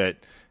think that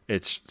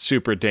it's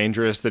super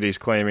dangerous that he's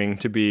claiming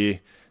to be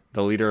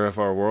the leader of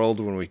our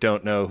world when we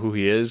don't know who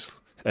he is.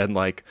 And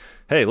like,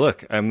 hey,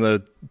 look, I'm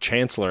the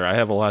chancellor. I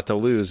have a lot to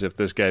lose if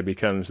this guy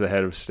becomes the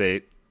head of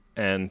state.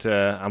 And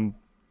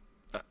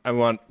I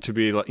want to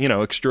be, you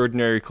know,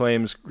 extraordinary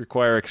claims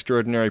require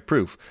extraordinary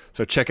proof.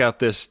 So check out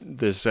this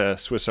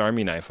Swiss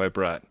Army knife I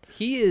brought.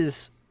 He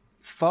is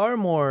far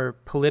more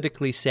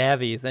politically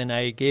savvy than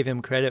I gave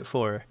him credit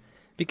for,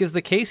 because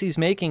the case he's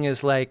making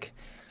is like,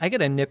 I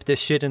gotta nip this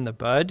shit in the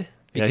bud.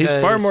 Yeah, he's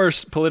far more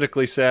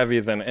politically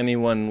savvy than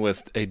anyone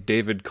with a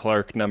David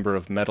Clark number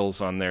of medals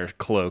on their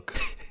cloak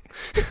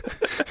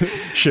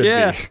should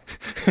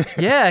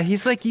be. Yeah,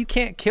 he's like, you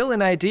can't kill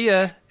an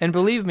idea, and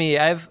believe me,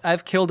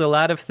 I've killed a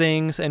lot of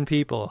things and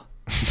people,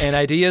 and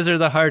ideas are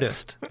the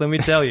hardest. Let me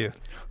tell you.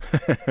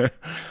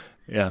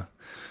 Yeah.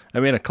 I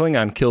mean, a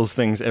Klingon kills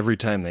things every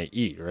time they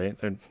eat, right?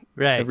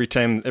 Right. Every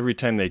time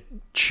they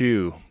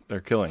chew, they're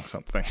killing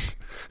something.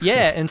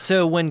 Yeah, and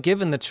so when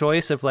given the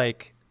choice of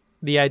like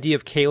the idea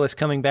of Kahless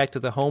coming back to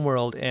the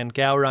homeworld and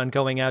Gowron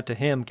going out to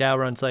him,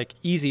 Gowron's like,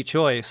 easy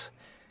choice.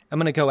 I'm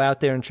going to go out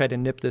there and try to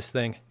nip this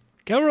thing.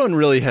 Gowron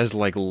really has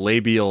like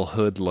labial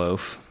hood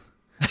loaf.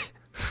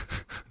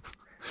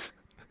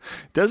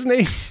 Doesn't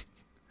he?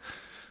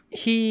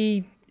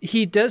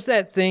 He does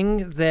that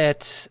thing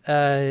that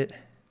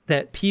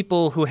that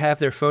people who have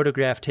their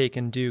photograph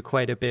taken do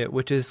quite a bit,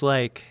 which is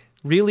like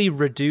really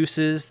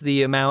reduces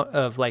the amount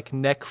of like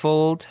neck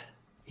fold.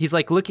 He's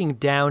like looking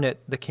down at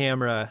the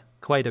camera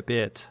quite a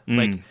bit,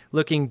 like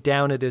looking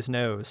down at his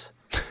nose.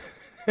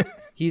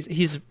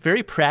 He's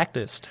very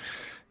practiced.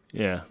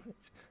 Yeah.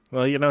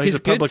 Well, you know, he's his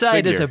a public good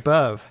side figure. is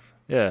above.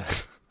 Yeah.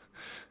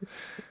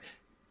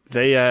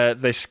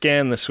 They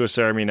scan the Swiss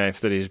Army knife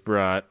that he's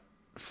brought,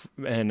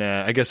 and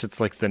I guess it's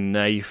like the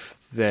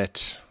knife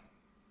that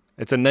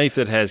It's a knife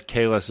that has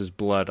Kahless's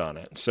blood on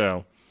it,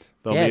 so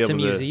they'll be it's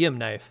able a museum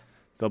knife.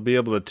 They'll be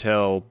able to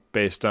tell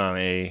based on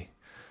a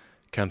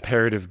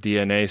comparative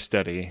DNA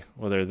study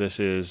whether this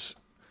is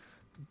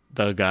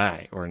the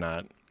guy or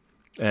not.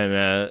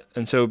 And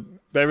so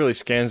Beverly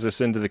scans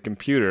this into the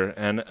computer,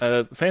 and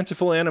a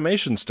fanciful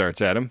animation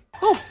starts at him.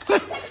 Oh,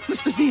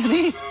 Mr.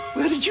 DNA,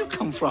 where did you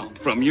come from?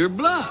 From your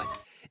blood.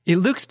 It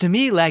looks to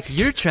me like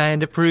you're trying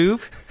to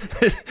prove.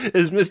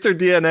 Is Mr.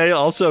 DNA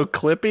also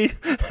Clippy?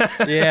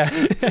 Yeah.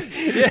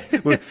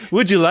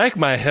 Would you like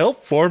my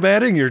help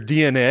formatting your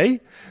DNA?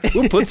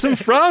 We'll put some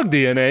frog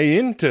DNA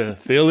in to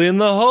fill in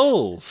the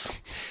holes.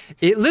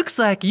 It looks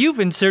like you've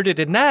inserted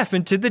a knife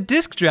into the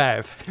disk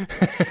drive.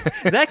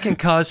 That can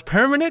cause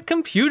permanent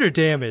computer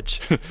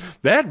damage.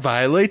 That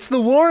violates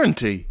the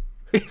warranty.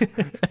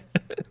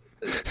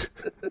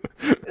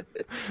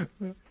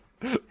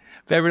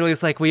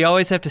 Beverly's like, we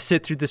always have to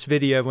sit through this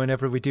video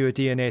whenever we do a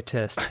DNA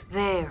test.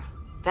 There.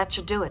 That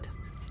should do it.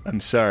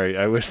 I'm sorry.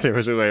 I wish there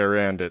was a way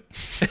around it.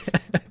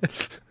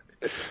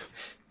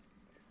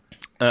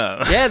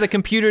 Yeah, the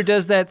computer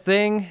does that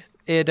thing.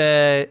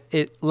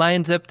 It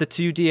lines up the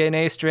two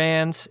DNA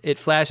strands. It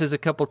flashes a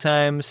couple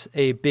times,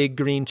 a big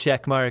green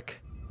check mark.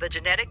 The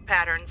genetic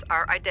patterns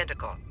are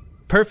identical.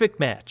 Perfect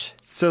match.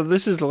 So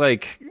this is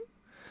like,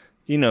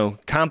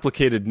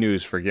 complicated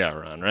news for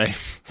Gowron, right?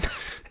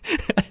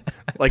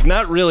 Like,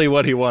 not really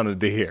what he wanted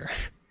to hear.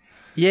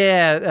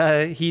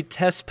 Yeah, he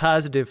tests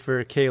positive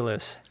for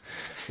Kahless.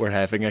 We're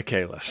having a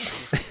Kahless.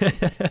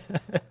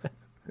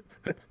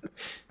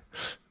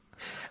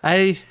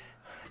 I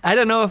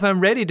don't know if I'm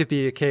ready to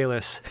be a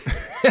Kahless.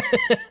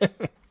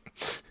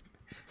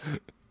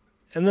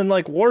 And then,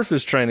 Worf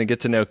is trying to get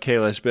to know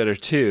Kahless better,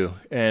 too.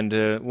 And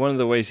one of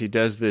the ways he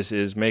does this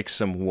is make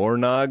some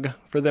warnog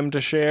for them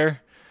to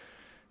share.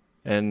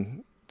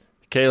 And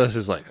Kahless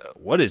is like,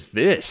 what is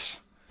this?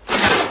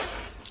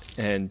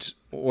 And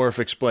Worf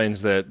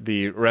explains that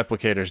the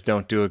replicators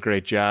don't do a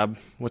great job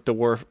with the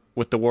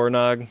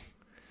warnog.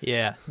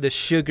 Yeah, the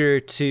sugar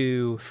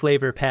to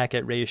flavor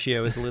packet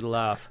ratio is a little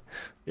off.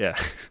 Yeah,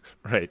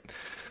 right.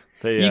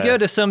 You go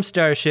to some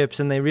starships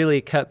and they really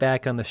cut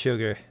back on the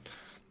sugar.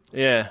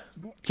 Yeah.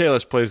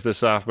 Kahless plays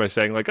this off by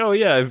saying, oh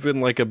yeah, I've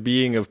been like a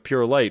being of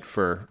pure light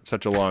for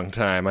such a long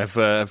time.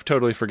 I've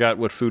totally forgot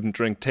what food and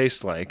drink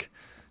taste like.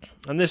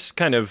 And this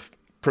kind of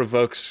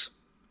provokes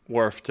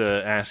Worf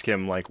to ask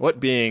him, what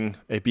being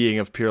a being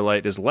of pure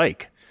light is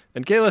like.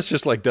 And Kahless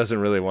just, doesn't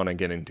really want to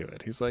get into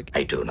it. He's like,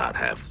 I do not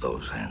have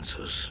those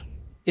answers.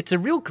 It's a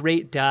real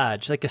great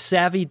dodge, like a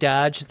savvy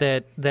dodge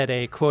that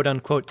a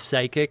quote-unquote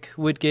psychic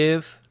would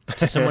give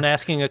to someone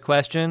asking a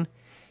question.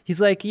 He's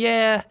like,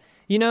 yeah,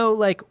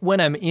 when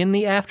I'm in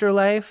the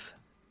afterlife,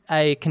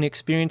 I can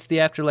experience the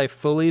afterlife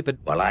fully, but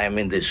while I am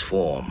in this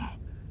form,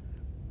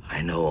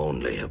 I know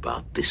only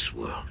about this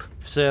world.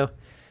 So,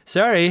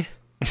 sorry.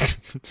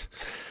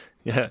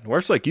 Yeah,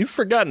 Worf's like, you've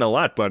forgotten a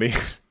lot, buddy.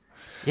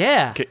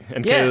 Yeah.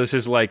 And Kahless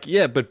is like,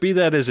 yeah, but be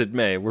that as it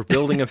may, we're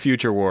building a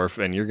future, Worf,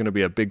 and you're going to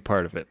be a big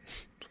part of it.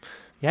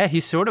 Yeah,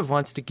 he sort of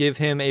wants to give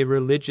him a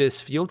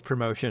religious field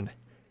promotion.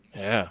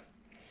 Yeah.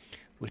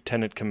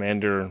 Lieutenant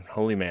Commander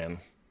Holy Man.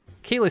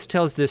 Kahless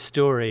tells this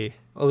story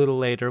a little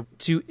later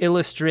to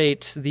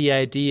illustrate the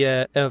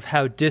idea of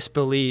how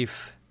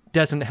disbelief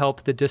doesn't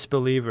help the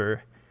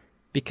disbeliever.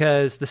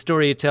 Because the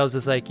story he tells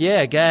is a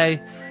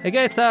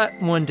guy thought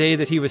one day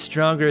that he was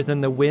stronger than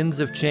the winds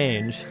of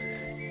change.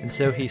 And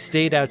so he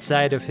stayed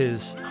outside of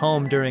his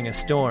home during a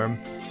storm,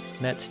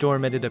 and that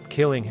storm ended up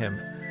killing him.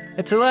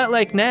 It's a lot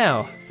like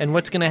now, and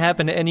what's going to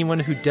happen to anyone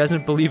who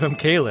doesn't believe I'm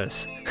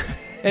Kahless.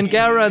 And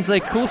Gowron's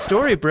like, cool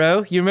story,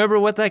 bro. You remember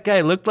what that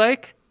guy looked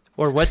like?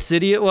 Or what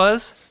city it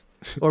was?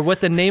 Or what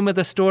the name of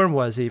the storm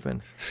was,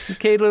 even. And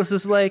Kahless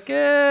is like,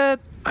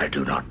 I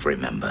do not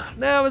remember.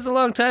 That was a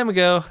long time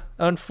ago,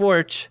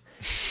 unfortunately.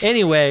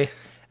 Anyway,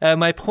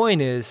 my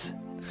point is,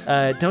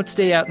 don't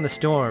stay out in the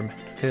storm,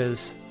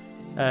 because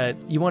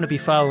you want to be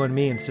following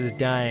me instead of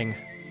dying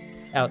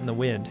out in the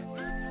wind.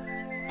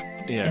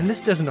 Yeah. And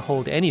this doesn't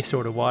hold any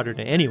sort of water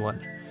to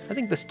anyone. I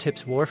think this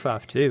tips Worf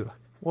off, too.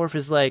 Worf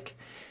is like,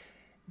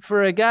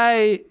 for a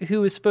guy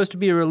who is supposed to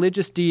be a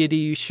religious deity,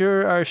 you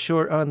sure are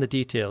short on the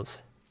details.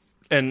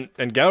 And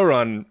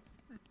Gowron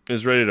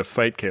is ready to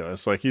fight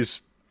Kahless.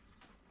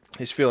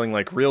 He's feeling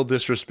real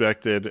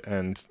disrespected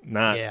and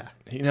not. Yeah.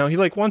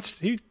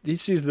 He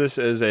sees this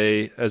as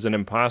an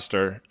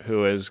imposter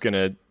who is going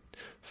to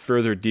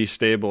further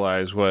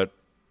destabilize what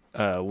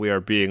we are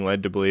being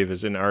led to believe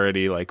is an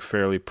already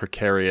fairly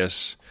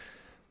precarious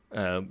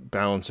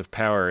balance of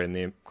power in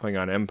the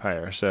Klingon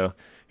Empire. So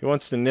he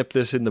wants to nip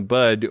this in the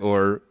bud,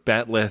 or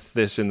batleth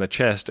this in the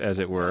chest, as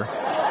it were.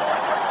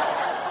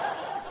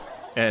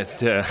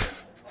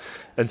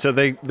 And so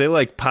they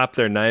pop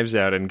their knives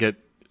out and get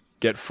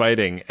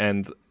fighting,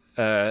 and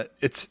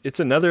it's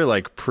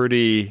another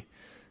pretty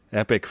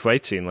epic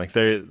fight scene.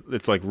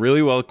 It's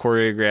really well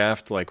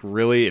choreographed,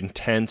 really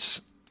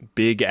intense,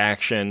 big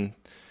action,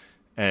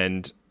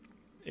 and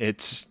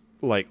it's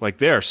like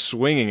they are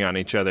swinging on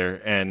each other,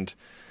 and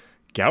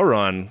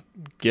Gowron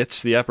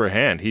gets the upper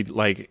hand. He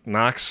like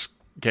knocks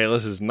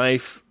Kahless's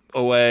knife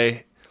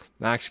away,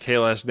 knocks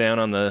Kahless down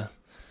on the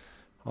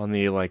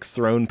like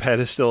throne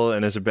pedestal,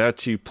 and is about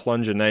to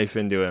plunge a knife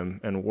into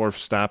him, and Worf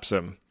stops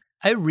him.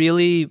 I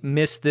really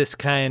miss this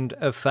kind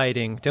of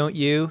fighting, don't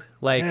you?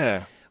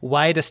 Like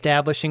wide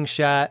establishing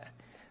shot,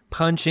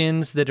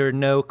 punch-ins that are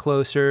no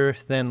closer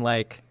than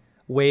like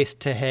waist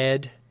to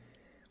head.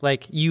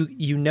 Like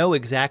you know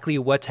exactly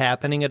what's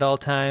happening at all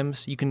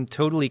times. You can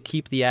totally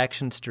keep the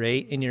action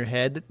straight in your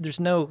head. There's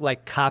no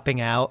like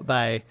copping out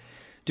by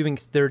doing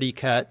 30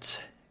 cuts.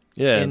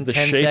 Yeah, in the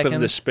 10 shape seconds.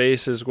 of the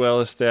space is well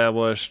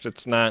established.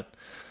 It's not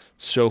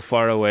so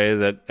far away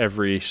that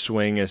every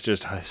swing is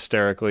just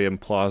hysterically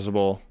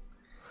implausible.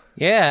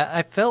 Yeah,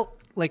 I felt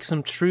like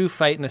some true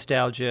fight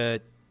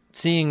nostalgia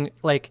seeing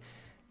like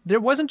there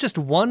wasn't just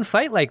one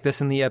fight like this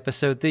in the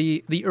episode.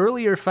 The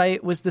earlier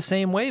fight was the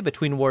same way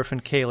between Worf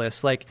and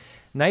Kahless, like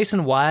nice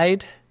and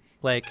wide,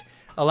 like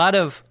a lot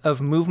of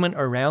movement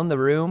around the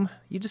room.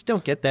 You just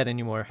don't get that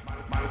anymore.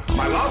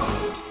 My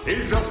love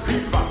is a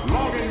fever,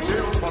 longing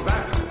till for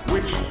that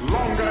which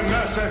longer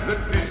nurseth the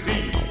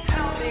disease.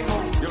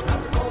 You'll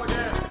have to go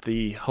again.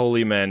 The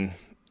holy men,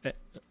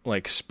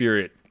 like,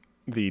 spirit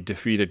the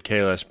defeated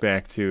Kahless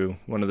back to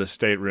one of the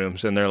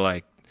staterooms, and they're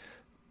like,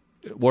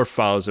 Worf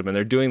follows them, and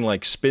they're doing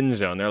like spin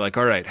zone. They're like,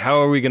 all right,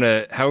 how are we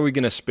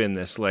gonna spin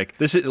this? Like,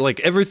 this is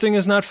like, everything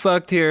is not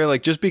fucked here.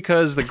 Like, just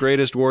because the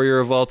greatest warrior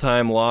of all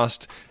time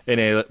lost in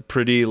a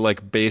pretty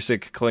like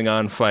basic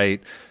Klingon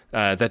fight,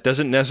 that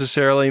doesn't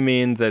necessarily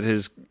mean that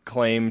his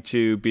claim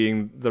to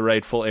being the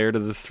rightful heir to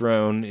the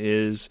throne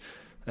is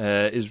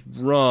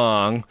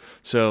wrong.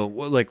 So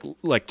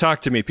like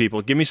talk to me,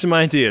 people. Give me some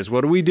ideas.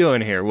 What are we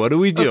doing here? What are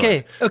we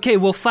doing? Okay,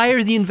 we'll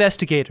fire the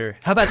investigator.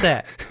 How about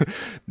that?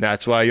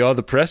 That's why you're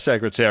the press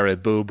secretary,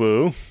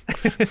 boo-boo.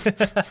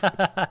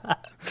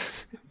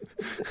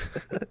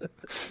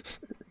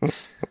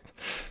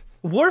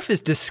 Worf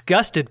is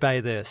disgusted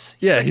by this.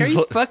 Yeah, he's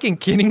like, are you fucking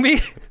kidding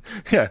me?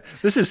 Yeah,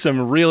 this is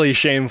some really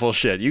shameful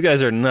shit. You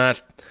guys are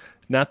not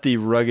the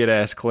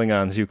rugged-ass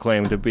Klingons you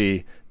claim to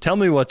be. Tell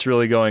me what's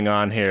really going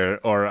on here,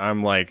 or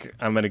I'm going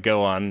to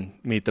go on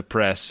Meet the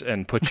Press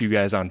and put you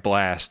guys on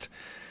blast.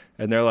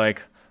 And they're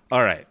like,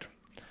 all right,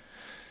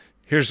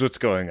 here's what's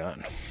going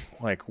on.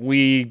 Like,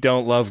 we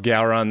don't love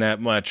Gowron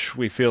that much.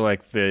 We feel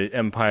like the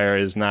Empire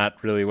is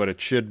not really what it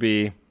should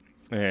be.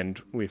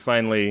 And we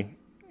finally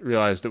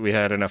realized that we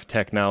had enough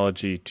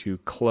technology to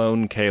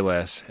clone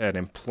Kahless and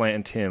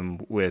implant him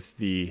with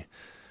the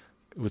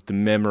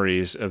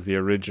memories of the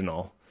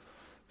original.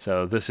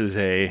 So this is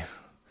a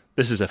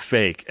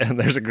fake, and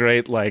there's a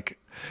great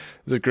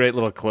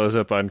little close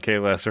up on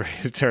Kahless where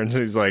he turns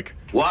and he's like,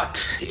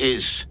 "What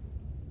is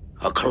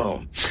a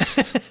clone?"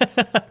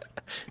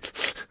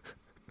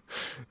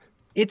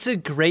 It's a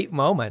great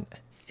moment.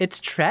 It's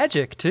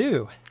tragic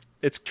too.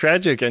 It's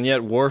tragic, and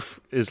yet Worf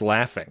is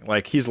laughing.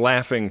 Like, he's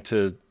laughing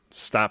to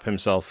stop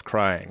himself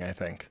crying, I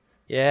think.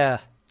 Yeah.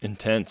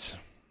 Intense.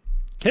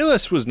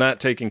 Kahless was not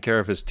taking care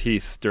of his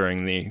teeth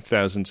during the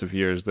thousands of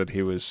years that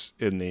he was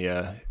in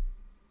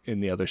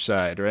the other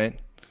side, right?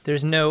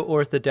 There's no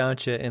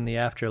orthodontia in the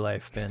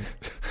afterlife, Ben.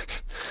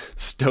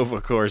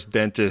 Stovacore's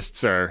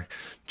dentists are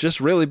just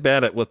really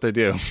bad at what they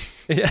do.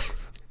 Yeah.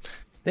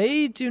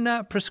 They do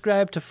not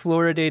prescribe to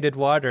fluoridated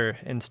water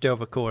in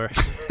Stovacore.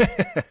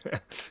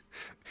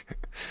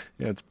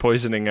 Yeah, it's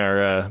poisoning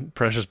our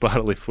precious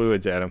bodily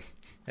fluids, Adam.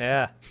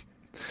 Yeah.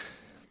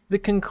 The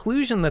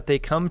conclusion that they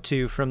come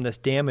to from this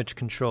damage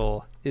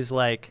control is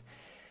like,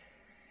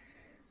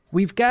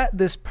 we've got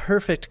this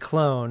perfect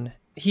clone.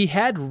 He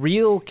had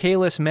real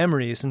Kahless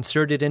memories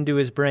inserted into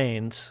his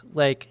brains.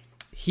 Like,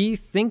 he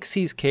thinks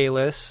he's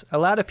Kahless. A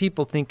lot of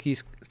people think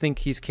he's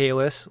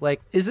Kahless.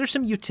 Like, is there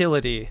some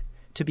utility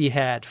to be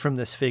had from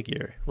this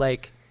figure?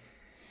 Like,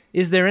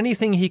 is there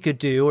anything he could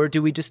do, or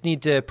do we just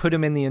need to put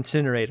him in the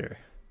incinerator?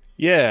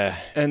 Yeah,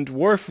 and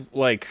Worf,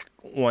 like,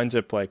 winds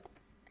up, like,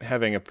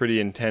 having a pretty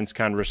intense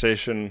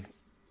conversation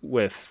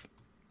with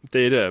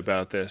Data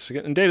about this.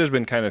 And Data's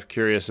been kind of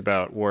curious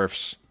about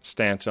Worf's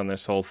stance on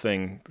this whole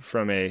thing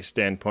from a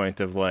standpoint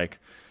of, like,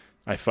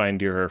 I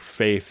find your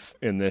faith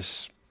in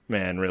this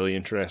man really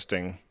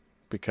interesting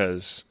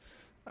because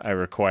I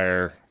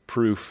require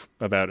proof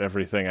about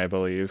everything I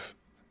believe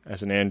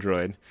as an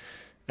android.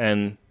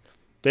 And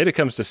Data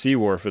comes to see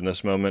Worf in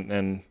this moment,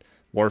 and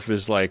Worf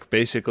is, like,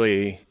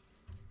 basically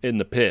in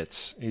the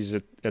pits. He's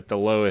at the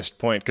lowest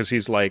point because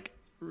he's, like,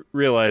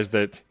 realized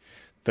that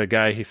the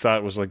guy he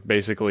thought was, like,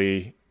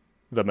 basically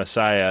the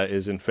Messiah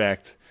is in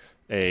fact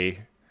a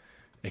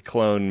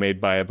clone made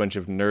by a bunch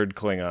of nerd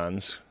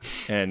Klingons.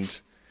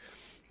 And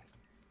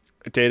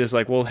Data's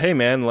like, well, hey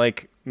man,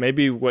 like,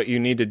 maybe what you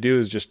need to do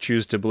is just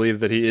choose to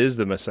believe that he is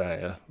the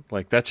Messiah.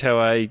 Like, that's how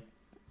I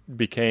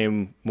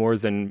became more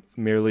than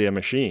merely a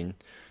machine.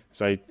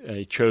 So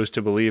I chose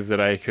to believe that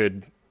I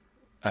could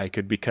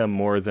become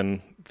more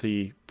than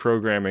the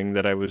programming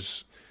that I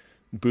was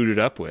booted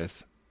up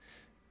with.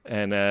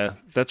 And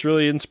that's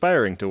really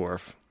inspiring to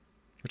Worf,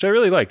 which I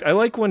really liked. I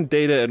like when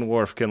Data and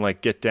Worf can,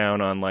 like, get down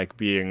on, like,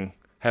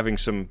 having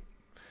some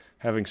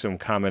having some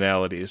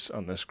commonalities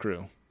on this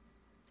crew.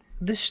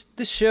 This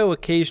show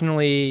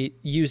occasionally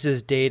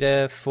uses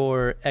data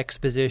for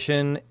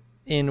exposition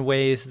in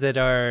ways that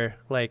are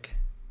like,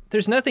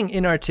 there's nothing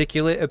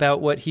inarticulate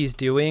about what he's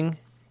doing.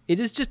 It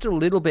is just a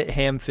little bit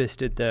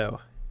ham-fisted, though,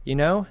 you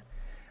know?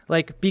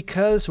 Like,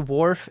 because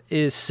Worf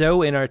is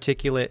so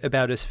inarticulate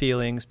about his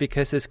feelings,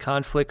 because his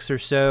conflicts are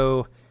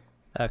so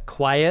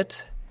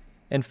quiet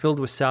and filled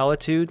with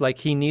solitude, like,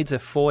 he needs a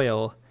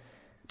foil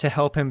to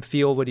help him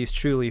feel what he's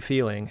truly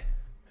feeling.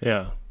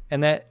 Yeah.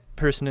 And that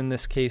person in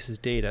this case is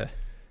Data.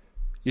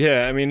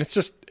 Yeah, I mean,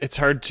 it's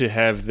hard to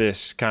have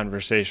this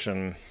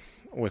conversation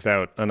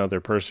without another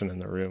person in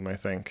the room, I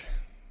think.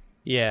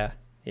 Yeah,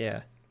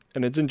 yeah.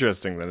 And it's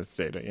interesting that it's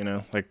Data, you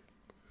know? Like,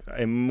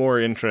 a more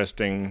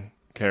interesting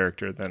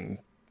character than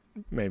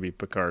maybe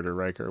Picard or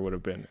Riker would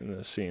have been in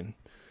this scene.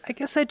 I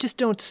guess I just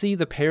don't see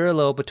the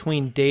parallel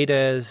between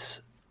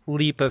Data's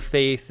leap of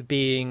faith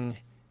being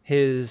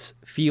his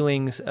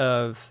feelings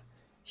of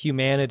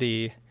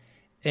humanity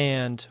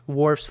and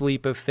Worf's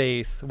leap of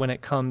faith when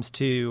it comes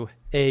to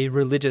a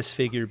religious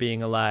figure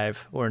being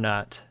alive or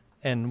not,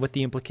 and what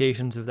the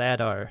implications of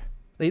that are.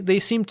 They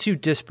seem too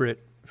disparate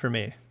for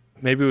me.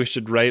 Maybe we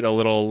should write a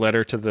little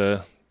letter to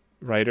the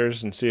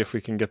writers and see if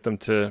we can get them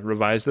to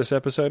revise this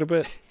episode a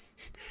bit.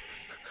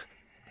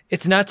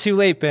 It's not too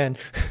late, Ben.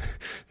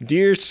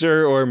 Dear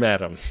Sir or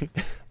Madam,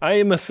 I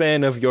am a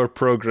fan of your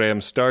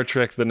program Star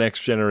Trek The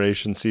Next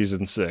Generation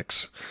Season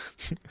 6.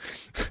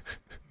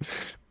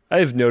 I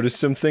have noticed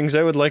some things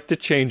I would like to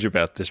change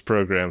about this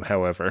program,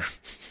 however.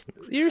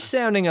 You're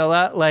sounding a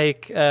lot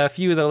like a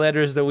few of the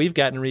letters that we've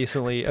gotten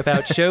recently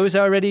about shows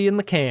already in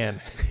the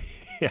can.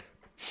 Yeah.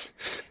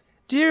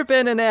 Dear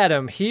Ben and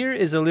Adam, here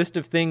is a list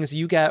of things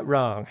you got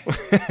wrong.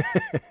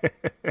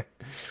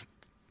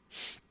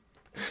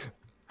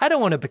 I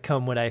don't want to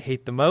become what I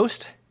hate the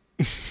most.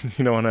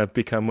 You don't want to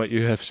become what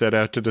you have set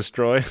out to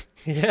destroy?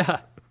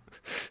 Yeah.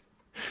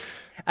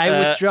 I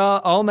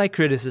withdraw all my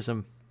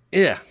criticism.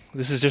 Yeah,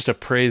 this is just a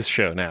praise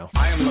show now.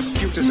 I am the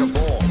cutest of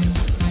all.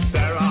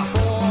 There are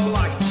 4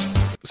 lights.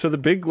 So the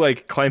big,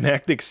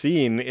 climactic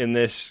scene in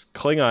this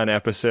Klingon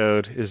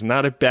episode is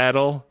not a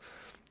battle.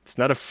 It's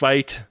not a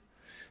fight.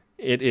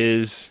 It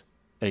is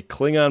a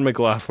Klingon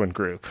McLaughlin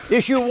group.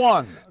 Issue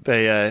 1.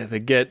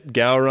 They get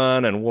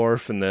Gowron and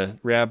Worf and the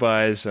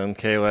rabbis on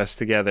Kahless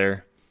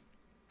together.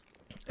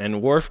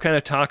 And Worf kind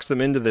of talks them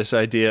into this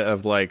idea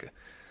of,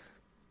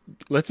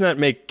 let's not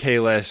make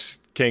Kahless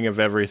king of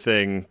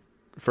everything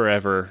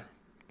forever.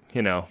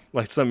 You know,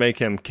 let's not make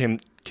him Kim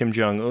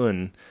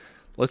Jong-un.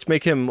 Let's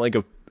make him,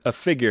 a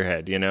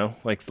figurehead, you know?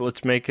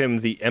 Let's make him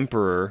the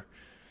emperor,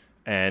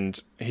 and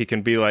he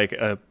can be,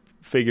 a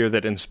figure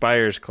that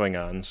inspires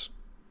Klingons,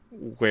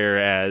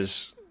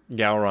 whereas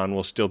Gowron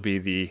will still be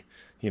the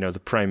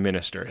prime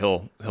minister.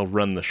 He'll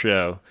run the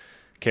show.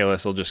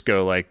 Kahless will just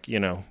go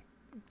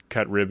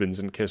cut ribbons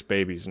and kiss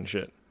babies and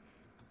shit.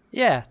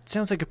 Yeah, it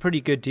sounds like a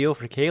pretty good deal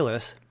for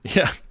Kahless.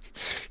 Yeah.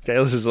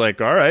 Kahless is like,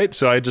 all right,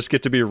 so I just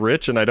get to be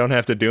rich and I don't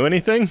have to do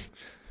anything?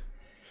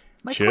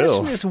 My Chill.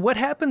 question is, what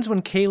happens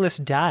when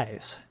Kahless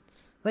dies?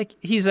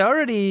 He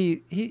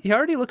already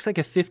looks like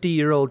a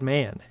 50-year-old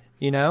man,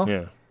 you know?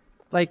 Yeah.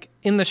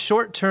 In the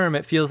short term,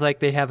 it feels like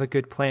they have a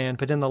good plan,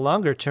 but in the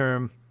longer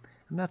term,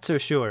 I'm not so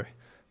sure.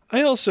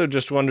 I also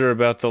just wonder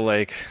about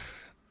the,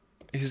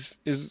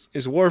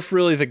 is Worf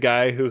really the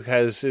guy who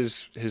has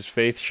his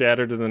faith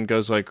shattered and then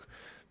goes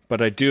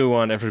but I do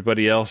want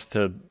everybody else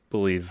to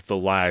believe the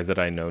lie that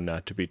I know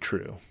not to be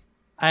true?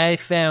 I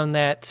found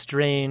that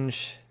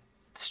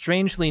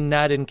strangely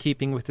not in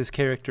keeping with his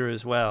character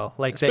as well.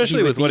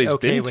 Especially with what he's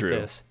been through.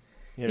 This.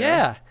 You know?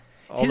 Yeah.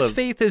 His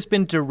faith has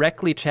been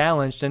directly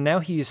challenged, and now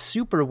he's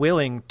super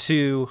willing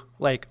to,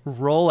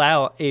 roll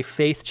out a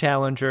faith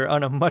challenger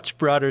on a much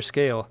broader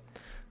scale.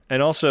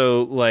 And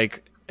also,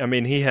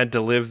 he had to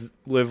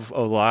live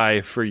a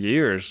lie for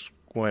years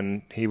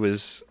when he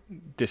was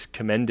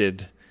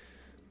discommended,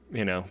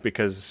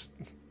 because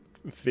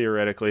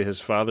theoretically his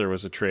father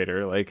was a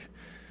traitor.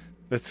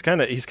 He's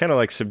kind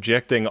of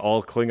subjecting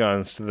all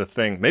Klingons to the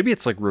thing. Maybe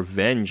it's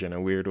revenge in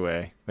a weird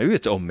way. Maybe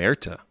it's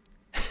omerta.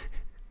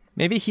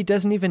 Maybe he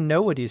doesn't even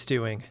know what he's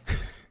doing.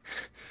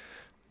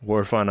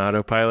 Worf on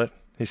autopilot.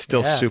 He's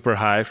still super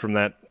high from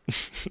that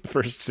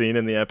first scene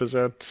in the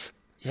episode.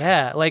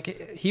 Yeah,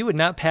 he would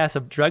not pass a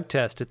drug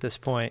test at this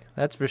point.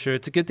 That's for sure.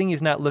 It's a good thing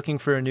he's not looking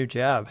for a new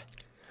job.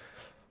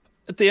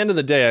 At the end of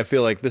the day, I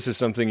feel like this is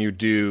something you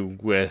do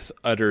with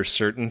utter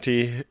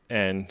certainty,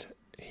 and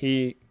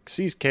he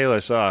sees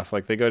Kahless off.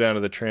 They go down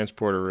to the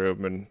transporter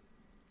room, and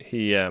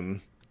he,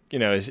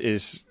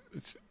 is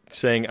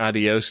saying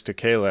adios to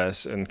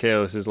Kahless, and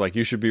Kahless is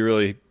you should be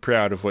really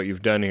proud of what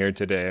you've done here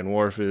today, and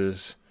Worf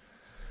is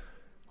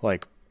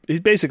he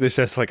basically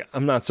says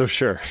I'm not so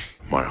sure.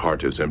 My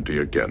heart is empty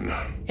again.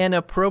 An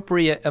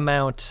appropriate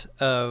amount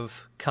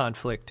of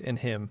conflict in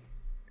him,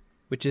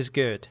 which is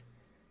good.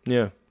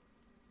 Yeah.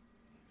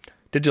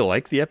 Did you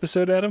like the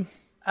episode, Adam?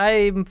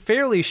 I'm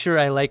fairly sure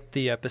I liked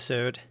the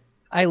episode.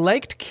 I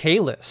liked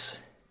Kahless,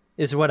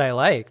 is what I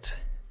liked.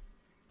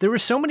 There were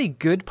so many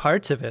good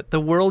parts of it. The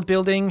world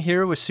building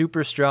here was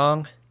super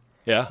strong.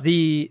 Yeah.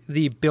 The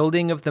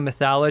building of the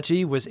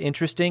mythology was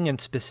interesting and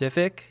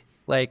specific.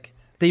 Like,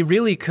 they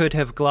really could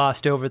have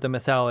glossed over the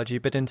mythology,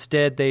 but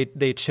instead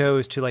they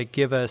chose to like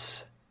give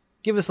us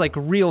like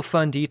real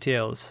fun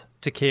details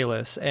to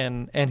Kahless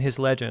and his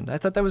legend. I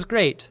thought that was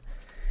great.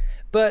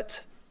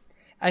 But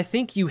I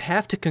think you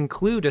have to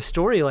conclude a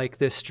story like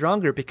this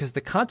stronger because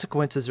the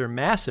consequences are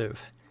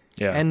massive.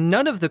 Yeah. And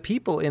none of the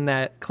people in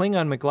that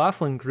Klingon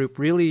McLaughlin group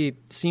really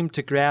seem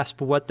to grasp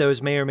what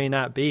those may or may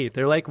not be.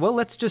 They're like, well,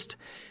 let's just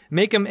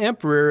make him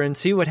emperor and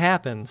see what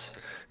happens.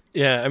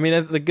 Yeah, I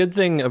mean, the good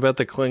thing about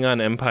the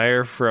Klingon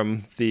Empire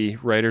from the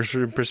writer's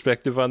room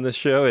perspective on this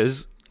show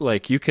is,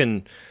 like, you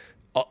can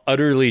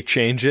utterly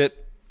change it,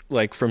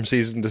 like, from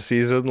season to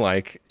season.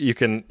 Like, you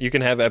can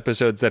have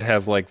episodes that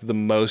have, like, the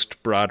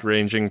most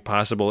broad-ranging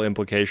possible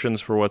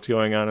implications for what's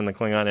going on in the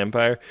Klingon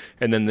Empire,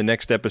 and then the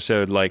next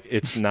episode, like,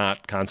 it's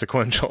not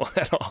consequential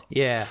at all.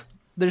 Yeah.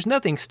 There's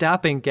nothing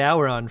stopping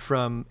Gowron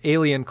from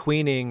alien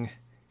queening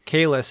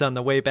Kahless on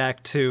the way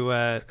back to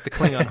the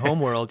Klingon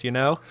homeworld, you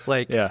know?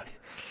 Like, yeah.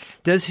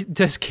 Does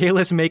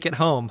Kahless make it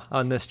home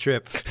on this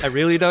trip? I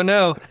really don't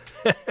know.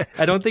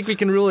 I don't think we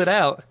can rule it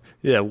out.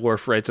 Yeah,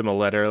 Worf writes him a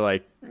letter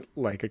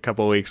like a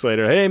couple weeks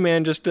later. Hey,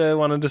 man, just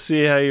wanted to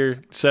see how you're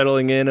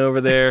settling in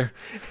over there.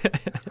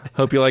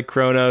 Hope you like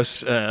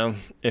Kronos.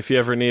 If you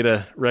ever need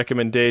a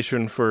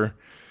recommendation for,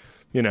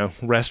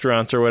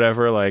 restaurants or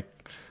whatever, like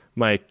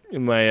my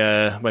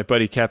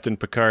buddy Captain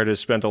Picard has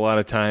spent a lot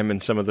of time in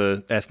some of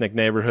the ethnic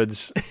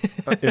neighborhoods,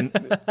 and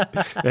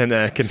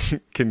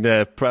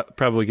can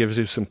probably gives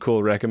you some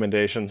cool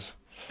recommendations.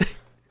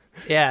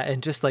 Yeah,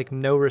 and just like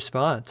no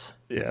response.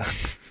 Yeah.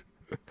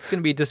 It's going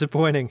to be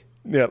disappointing.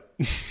 Yep.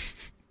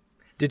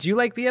 Did you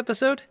like the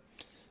episode?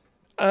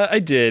 I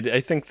did.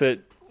 I think that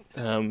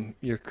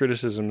your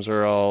criticisms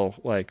are all,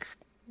 like,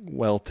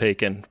 well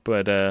taken,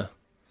 but I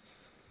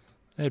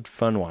had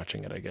fun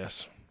watching it, I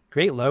guess.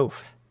 Great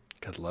loaf.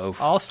 Good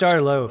loaf. All-star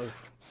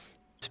loaf.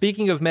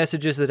 Speaking of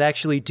messages that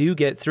actually do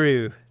get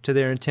through to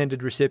their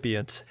intended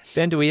recipients,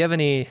 Ben, do we have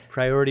any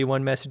Priority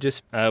 1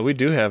 messages? We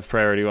do have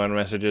Priority 1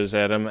 messages,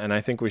 Adam, and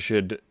I think we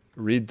should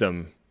read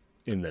them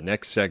in the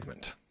next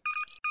segment.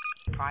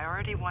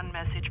 Priority 1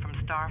 message from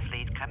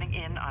Starfleet coming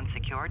in on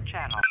secured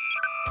channel.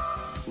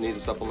 Need a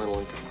supplemental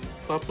income.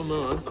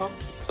 Supplemental income?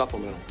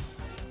 Supplemental.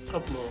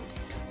 Supplemental.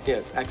 Yeah,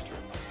 it's extra.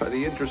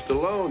 The interest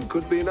alone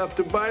could be enough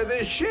to buy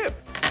this ship.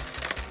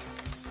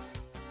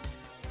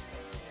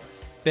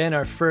 Ben,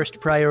 our first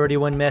Priority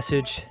 1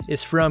 message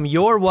is from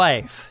your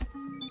wife.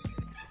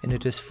 And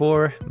it is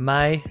for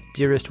my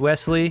dearest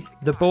Wesley,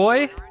 the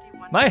boy,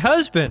 my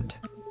husband.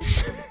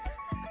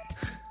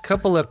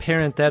 Couple of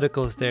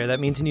parentheticals there. That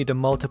means you need to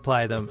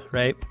multiply them,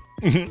 right?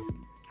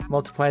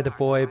 Multiply the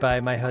boy by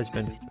my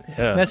husband.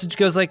 Yeah. Message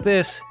goes like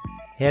this.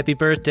 Happy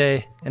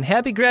birthday and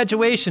happy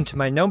graduation to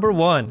my number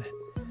 1.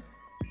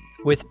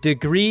 With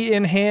degree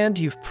in hand,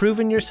 you've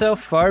proven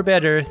yourself far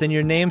better than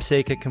your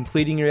namesake at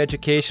completing your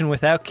education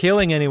without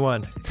killing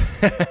anyone.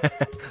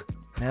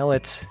 Now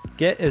let's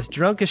get as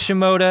drunk as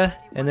Shimoda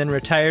and then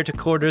retire to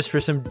quarters for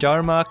some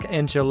Darmok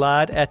and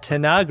Jalad at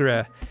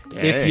Tanagra,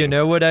 if you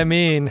know what I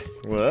mean.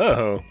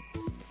 Whoa.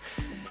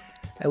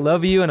 I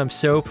love you and I'm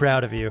so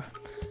proud of you.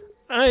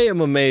 I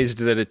am amazed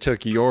that it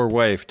took your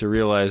wife to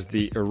realize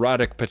the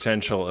erotic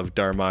potential of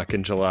Darmok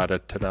and Jalad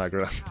at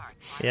Tanagra.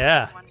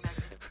 Yeah.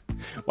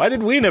 Why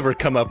did we never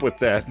come up with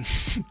that?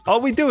 All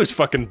we do is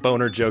fucking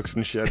boner jokes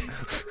and shit.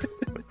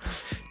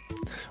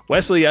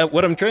 Wesley,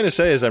 what I'm trying to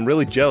say is I'm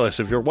really jealous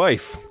of your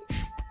wife.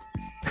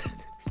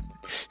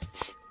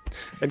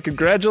 And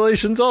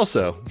congratulations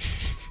also.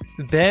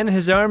 Ben,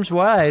 his arms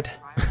wide.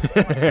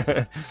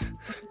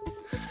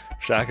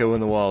 Shaka when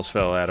the walls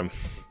fell at him.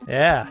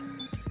 Yeah.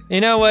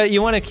 You know what?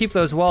 You want to keep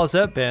those walls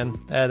up, Ben.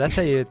 That's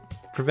how you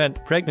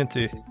prevent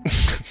pregnancy.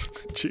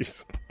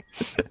 Jeez.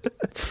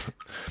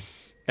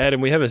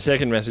 Adam, we have a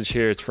second message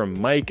here. It's from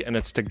Mike, and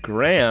it's to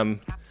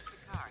Graham.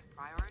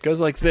 It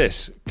goes like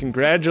this.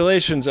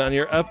 Congratulations on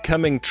your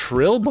upcoming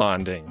trill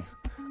bonding.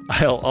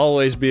 I'll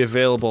always be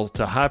available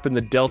to hop in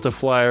the Delta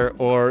Flyer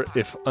or,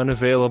 if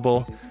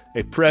unavailable,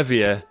 a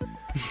Previa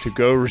to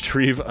go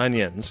retrieve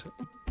onions,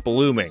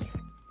 blooming,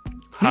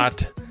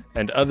 hot,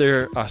 and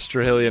other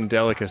Australian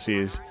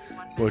delicacies,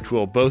 which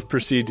we'll both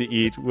proceed to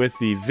eat with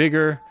the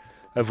vigor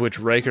of which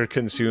Riker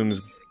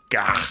consumes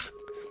gah.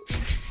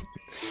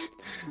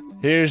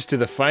 Here's to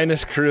the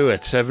finest crew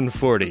at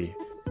 740.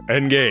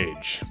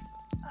 Engage.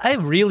 I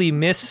really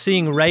miss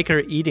seeing Riker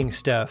eating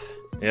stuff.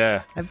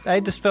 Yeah. I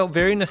just felt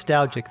very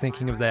nostalgic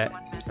thinking of that.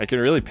 I can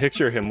really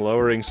picture him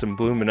lowering some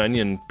bloomin'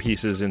 onion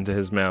pieces into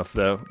his mouth,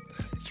 though.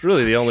 It's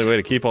really the only way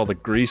to keep all the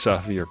grease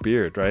off of your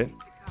beard, right?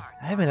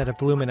 I haven't had a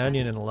bloomin'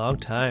 onion in a long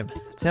time.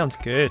 It sounds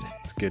good.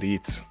 It's good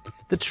eats.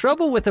 The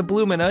trouble with a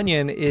bloomin'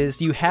 onion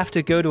is you have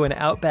to go to an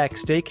Outback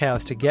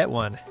Steakhouse to get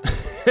one.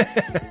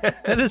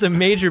 That is a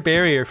major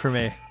barrier for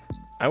me.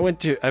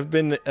 I've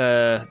been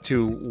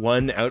to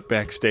one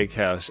Outback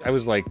Steakhouse. I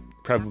was like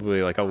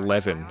probably like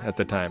 11 at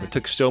the time. It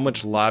took so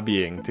much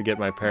lobbying to get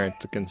my parents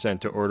to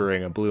consent to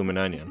ordering a bloomin'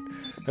 onion.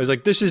 I was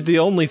like, this is the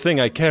only thing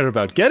I care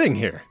about getting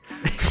here.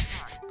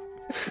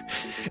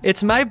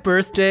 It's my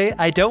birthday.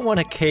 I don't want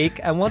a cake.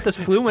 I want this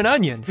bloomin'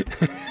 onion.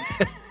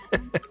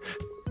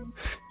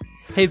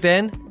 Hey,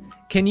 Ben,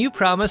 can you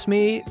promise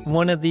me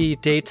one of the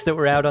dates that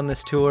we're out on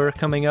this tour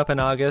coming up in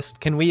August?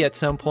 Can we at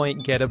some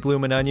point get a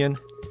bloomin' onion?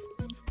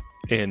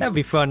 That'd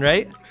be fun,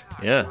 right?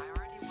 Yeah.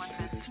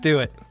 Let's do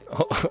it.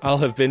 I'll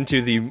have been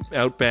to the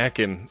Outback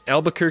in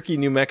Albuquerque,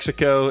 New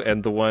Mexico,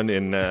 and the one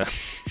in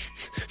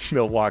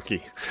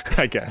Milwaukee,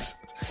 I guess.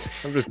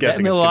 I'm just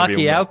guessing that it's going to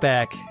be Milwaukee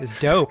Outback is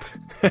dope.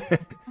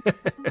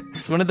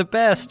 It's one of the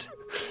best.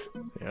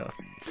 Yeah.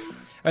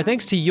 Our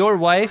thanks to your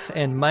wife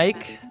and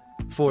Mike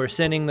for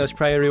sending those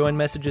Priority 1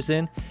 messages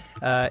in.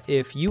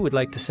 If you would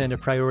like to send a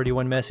Priority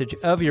 1 message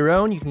of your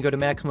own, you can go to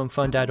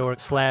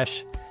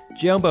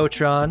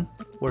MaximumFun.org/Jumbotron,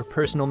 where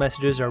personal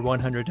messages are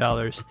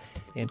 $100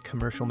 and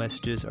commercial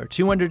messages are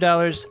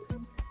 $200.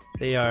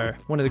 They are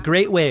one of the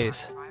great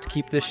ways to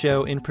keep this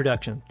show in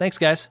production. Thanks,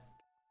 guys.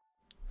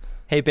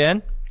 Hey,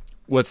 Ben.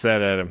 What's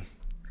that, Adam?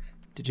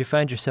 Did you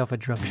find yourself a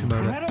drunk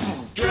Shimoda?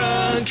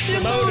 Drunk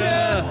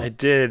Shimoda! I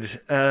did.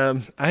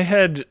 I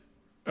had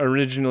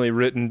originally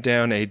written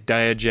down a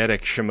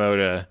diegetic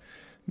Shimoda,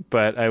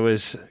 but I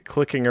was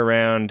clicking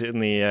around in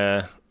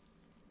the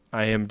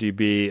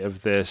IMDb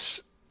of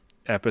this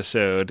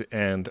episode,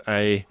 and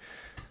I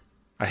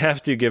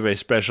have to give a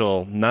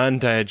special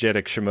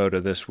non-diegetic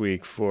Shimoda this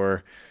week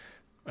for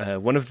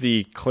one of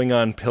the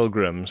Klingon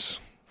pilgrims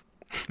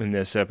in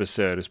this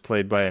episode is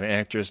played by an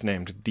actress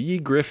named Dee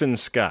Griffin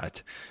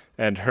Scott,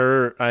 and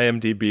her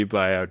IMDb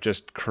bio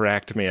just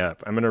cracked me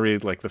up. I'm going to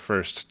read like the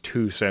first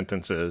 2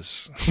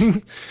 sentences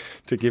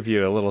to give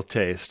you a little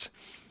taste.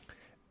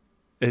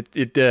 It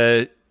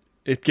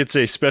gets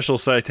a special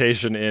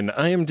citation in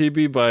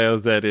IMDb bio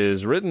that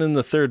is written in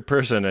the third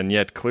person and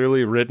yet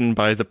clearly written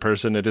by the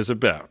person it is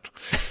about.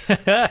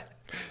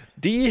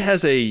 Dee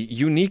has a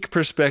unique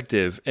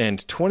perspective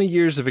and 20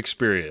 years of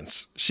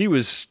experience. She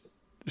was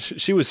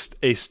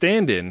a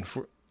stand-in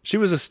for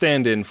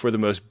the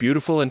most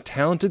beautiful and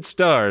talented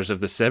stars of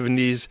the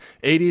 70s,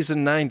 80s,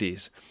 and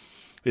 90s.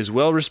 Is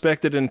well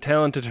respected and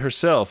talented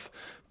herself,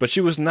 but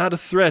she was not a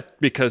threat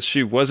because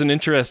she wasn't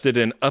interested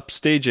in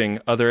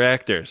upstaging other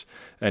actors,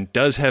 and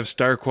does have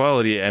star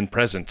quality and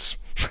presence.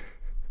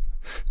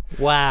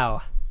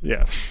 Wow.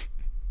 Yeah.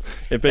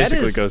 It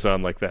basically goes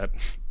on like that.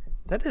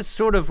 That is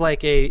sort of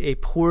like a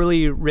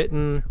poorly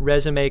written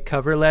resume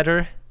cover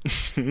letter.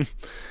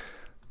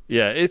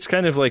 Yeah, it's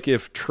kind of like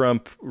if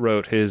Trump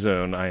wrote his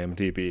own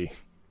IMDb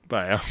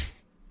bio.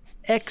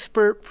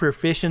 Expert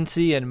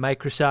proficiency in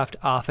Microsoft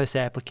Office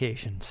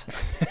applications.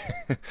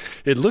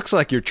 It looks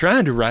like you're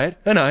trying to write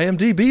an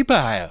IMDb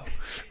bio.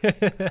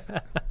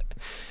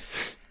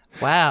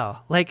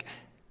 Wow. Like,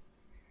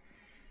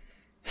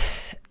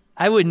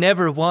 I would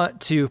never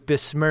want to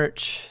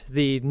besmirch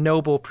the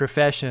noble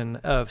profession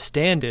of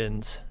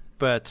stand-ins,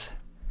 but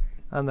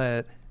on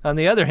the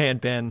other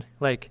hand, Ben,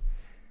 like,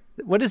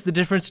 what is the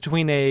difference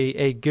between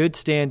a good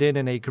stand-in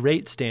and a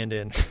great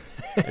stand-in?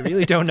 I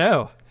really don't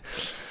know.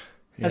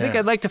 Yeah. I think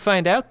I'd like to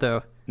find out,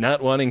 though.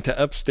 Not wanting to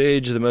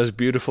upstage the most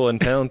beautiful and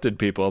talented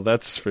people,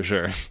 that's for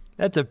sure.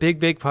 That's a big,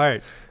 big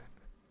part.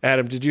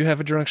 Adam, did you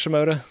have a drunk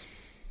Shimoda?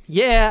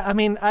 Yeah, I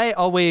mean, I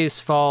always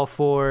fall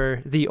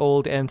for the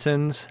old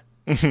ensigns.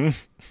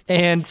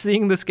 And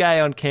seeing this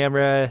guy on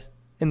camera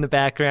in the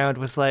background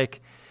was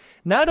like,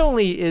 not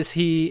only is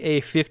he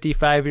a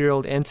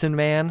 55-year-old ensign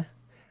man,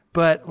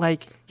 but,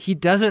 like, he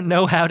doesn't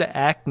know how to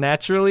act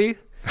naturally,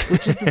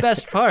 which is the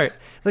best part.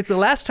 Like, the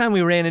last time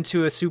we ran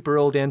into a super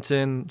old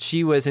ensign,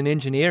 she was in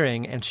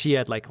engineering, and she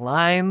had, like,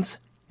 lines,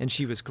 and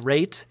she was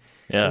great.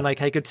 Yeah. And,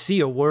 like, I could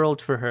see a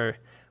world for her.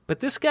 But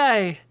this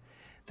guy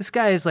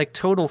is, like,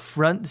 total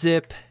front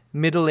zip,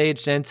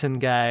 middle-aged ensign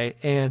guy,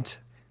 and,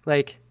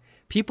 like,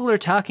 people are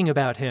talking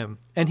about him,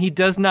 and he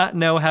does not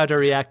know how to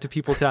react to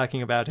people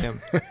talking about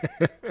him.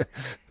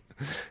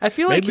 I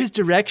feel like his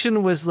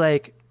direction was,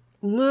 like,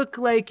 look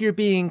like you're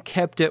being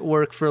kept at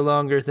work for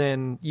longer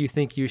than you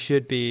think you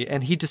should be.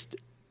 And he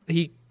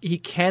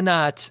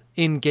cannot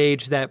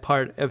engage that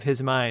part of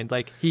his mind.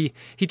 Like, he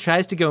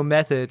tries to go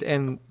method,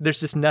 and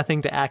there's just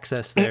nothing to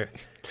access there.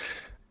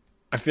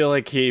 I feel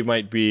like he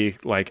might be,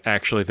 like,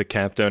 actually the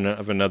captain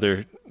of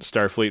another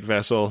Starfleet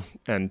vessel,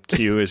 and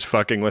Q is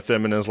fucking with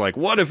him and is like,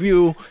 what if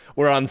you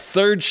were on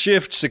third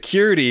shift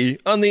security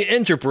on the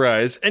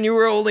Enterprise and you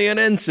were only an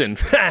ensign?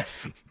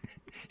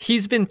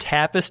 He's been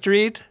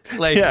tapestried.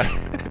 Like, yeah.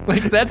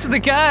 Like, that's the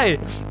guy.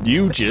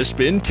 You just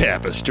been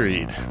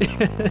tapestried.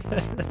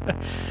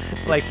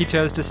 Like, he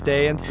chose to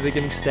stay instead of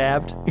getting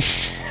stabbed.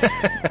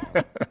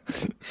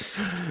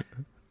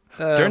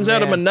 Turns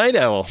out I'm a night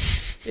owl.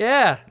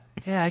 Yeah.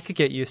 Yeah, I could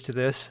get used to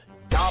this.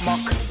 Darmok,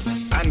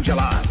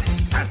 Angelad,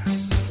 and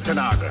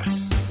Tanagra.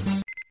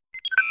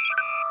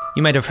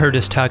 You might have heard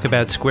us talk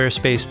about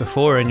Squarespace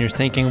before, and you're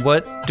thinking,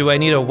 what do I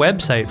need a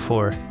website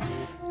for?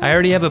 I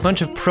already have a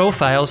bunch of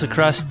profiles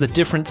across the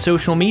different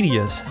social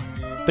medias.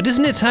 But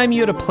isn't it time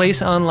you had a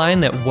place online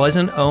that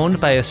wasn't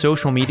owned by a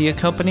social media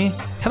company?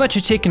 How about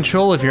you take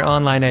control of your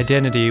online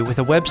identity with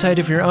a website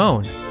of your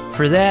own?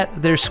 For that,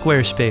 there's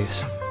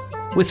Squarespace.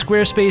 With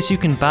Squarespace, you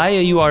can buy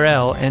a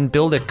URL and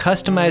build a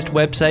customized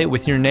website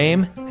with your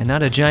name and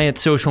not a giant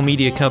social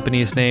media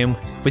company's name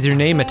with your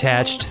name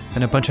attached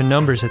and a bunch of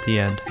numbers at the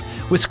end.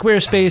 With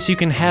Squarespace, you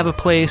can have a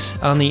place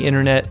on the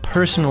internet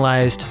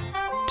personalized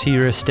to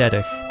your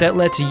aesthetic that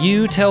lets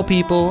you tell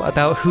people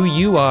about who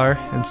you are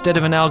instead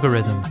of an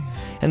algorithm.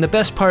 And the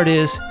best part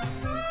is,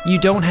 you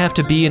don't have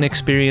to be an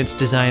experienced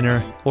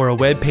designer or a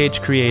web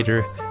page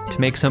creator to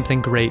make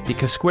something great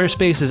because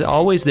Squarespace is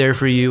always there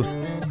for you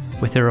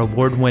with their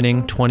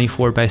award-winning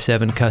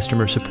 24/7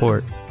 customer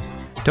support.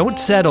 Don't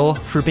settle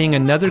for being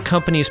another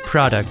company's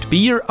product. Be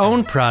your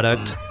own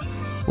product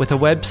with a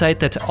website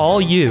that's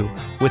all you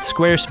with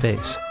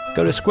Squarespace.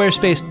 Go to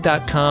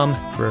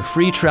squarespace.com for a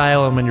free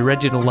trial, and when you're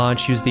ready to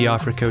launch, use the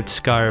offer code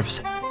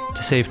SCARVES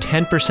to save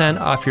 10%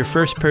 off your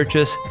first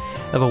purchase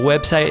of a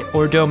website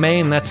or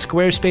domain. That's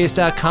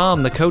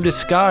squarespace.com. The code is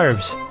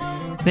SCARVES.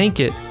 Think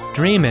it,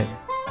 dream it,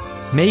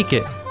 make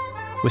it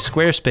with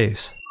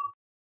Squarespace.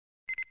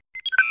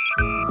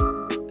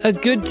 A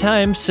good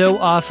time so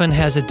often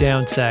has a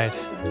downside,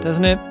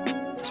 doesn't it?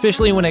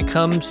 Especially when it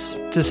comes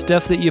to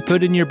stuff that you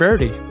put in your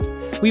birdie.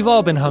 We've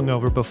all been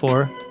hungover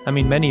before. I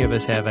mean, many of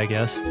us have, I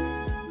guess.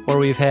 Or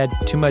we've had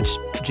too much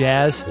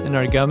jazz in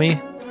our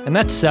gummy. And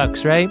that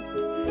sucks, right?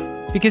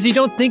 Because you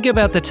don't think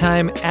about the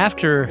time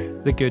after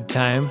the good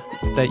time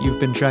that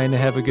you've been trying to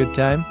have a good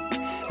time.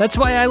 That's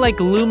why I like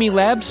Lumi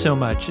Labs so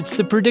much. It's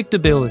the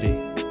predictability.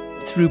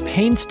 Through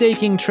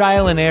painstaking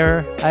trial and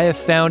error, I have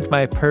found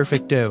my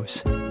perfect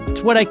dose.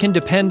 It's what I can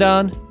depend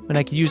on when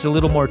I could use a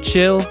little more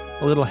chill,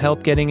 a little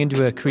help getting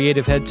into a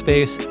creative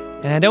headspace,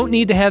 and I don't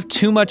need to have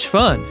too much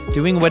fun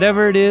doing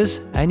whatever it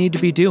is I need to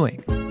be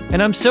doing.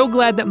 And I'm so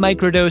glad that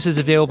Microdose is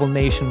available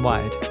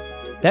nationwide.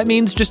 That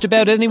means just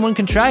about anyone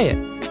can try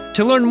it.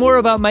 To learn more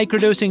about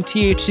microdosing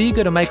THC,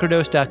 go to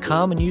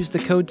microdose.com and use the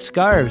code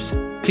SCARVES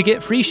to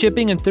get free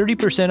shipping and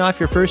 30% off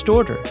your first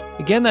order.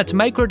 Again, that's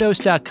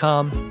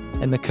microdose.com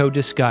and the code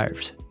is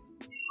SCARVES.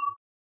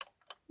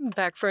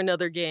 Back for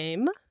another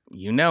game.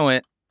 You know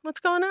it.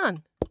 What's going on?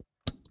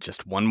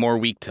 Just one more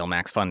week till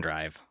Max Fun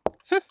Drive.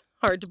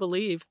 Hard to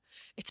believe.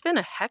 It's been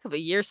a heck of a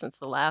year since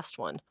the last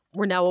one.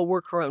 We're now a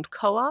worker-owned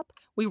co-op.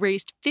 We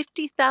raised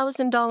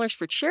 $50,000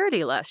 for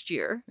charity last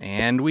year.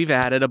 And we've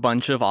added a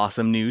bunch of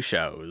awesome new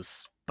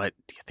shows. But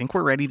do you think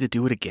we're ready to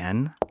do it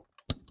again?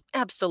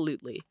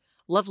 Absolutely.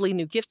 Lovely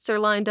new gifts are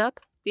lined up.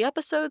 The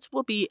episodes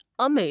will be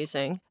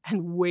amazing.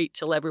 And wait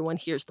till everyone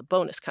hears the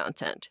bonus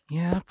content.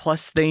 Yeah,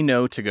 plus they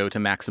know to go to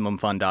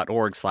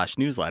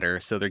MaximumFun.org/newsletter,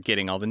 so they're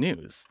getting all the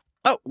news.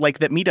 Oh, like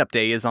that meetup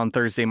day is on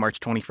Thursday, March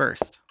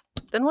 21st.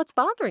 Then what's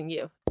bothering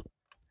you?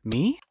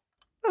 Me?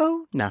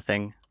 Oh,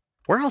 nothing.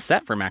 We're all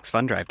set for Max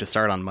Fun Drive to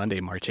start on Monday,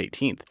 March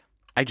 18th.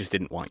 I just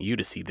didn't want you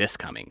to see this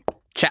coming.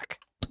 Check.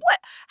 What?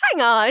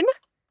 Hang on.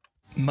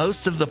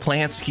 Most of the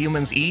plants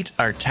humans eat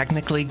are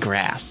technically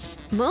grass.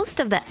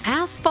 Most of the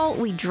asphalt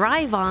we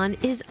drive on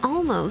is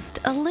almost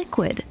a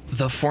liquid.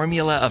 The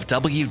formula of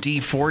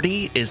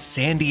WD-40 is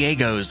San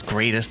Diego's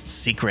greatest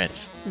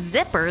secret.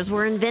 Zippers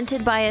were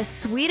invented by a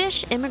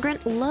Swedish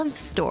immigrant love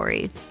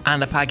story. On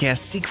the podcast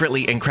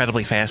Secretly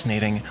Incredibly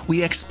Fascinating,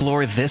 we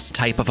explore this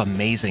type of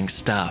amazing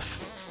stuff.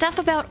 Stuff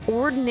about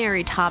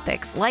ordinary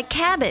topics like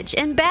cabbage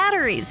and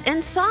batteries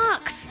and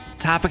socks.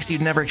 Topics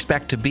you'd never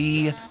expect to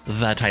be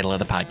the title of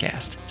the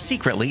podcast.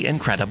 Secretly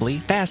Incredibly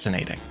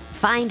Fascinating.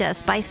 Find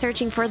us by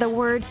searching for the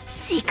word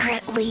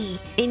secretly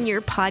in your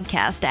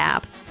podcast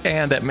app.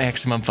 And at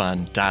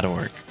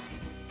MaximumFun.org.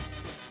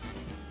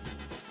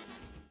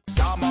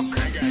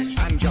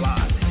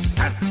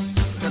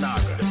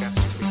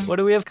 What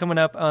do we have coming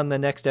up on the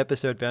next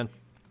episode, Ben?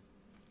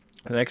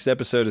 The next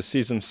episode is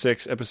Season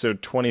 6,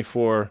 Episode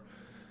 24,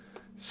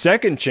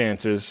 Second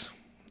Chances.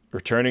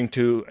 Returning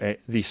to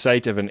the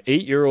site of an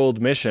 8-year-old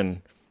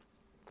mission,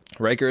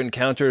 Riker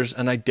encounters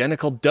an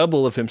identical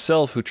double of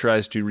himself who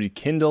tries to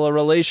rekindle a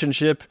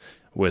relationship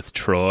with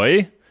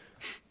Troy.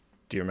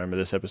 Do you remember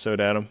this episode,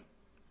 Adam?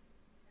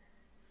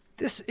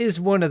 This is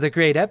one of the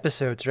great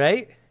episodes,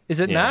 right? Is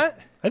it not?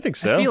 I think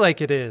so. I feel like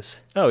it is.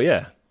 Oh,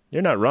 yeah.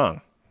 You're not wrong.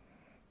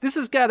 This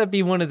has got to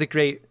be one of the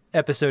great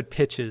episode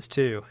pitches,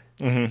 too.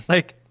 Mm-hmm.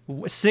 Like,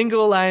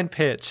 single line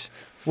pitch.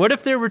 What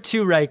if there were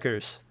two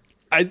Rikers?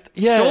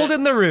 Yeah. Sold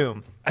in the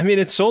room. I mean,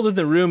 it's sold in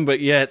the room, but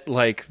yet,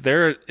 like,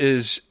 there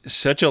is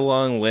such a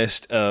long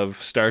list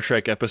of Star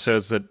Trek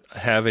episodes that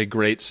have a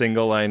great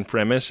single-line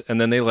premise,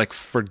 and then they, like,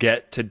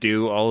 forget to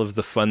do all of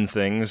the fun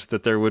things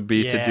that there would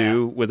be to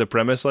do with a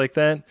premise like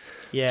that.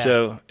 Yeah.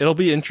 So it'll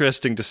be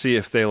interesting to see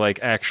if they, like,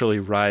 actually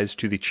rise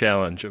to the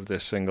challenge of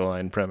this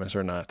single-line premise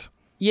or not.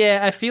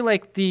 Yeah, I feel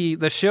like the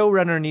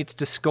showrunner needs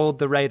to scold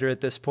the writer at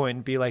this point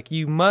and be like,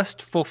 you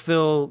must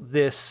fulfill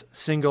this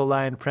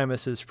single-line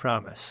premise's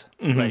promise.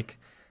 Mm-hmm. Like,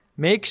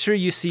 make sure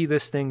you see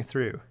this thing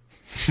through.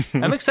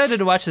 I'm excited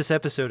to watch this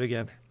episode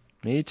again.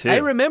 Me too. I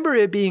remember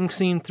it being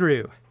seen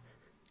through.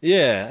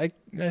 Yeah,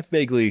 I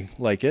vaguely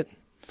like it.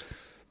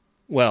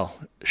 Well,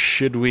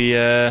 should we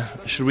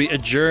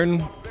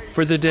adjourn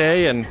for the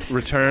day and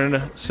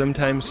return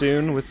sometime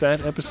soon with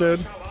that episode?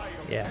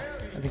 Yeah,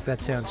 I think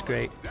that sounds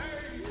great.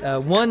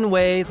 One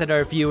way that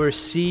our viewers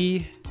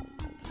see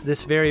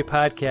this very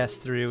podcast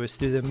through is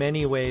through the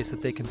many ways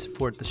that they can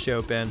support the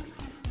show, Ben.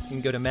 You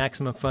can go to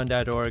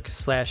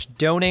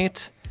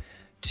MaximumFun.org/donate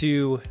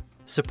to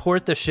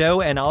support the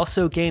show and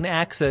also gain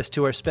access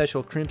to our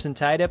special Crimson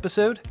Tide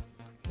episode.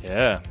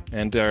 Yeah,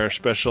 and our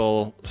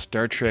special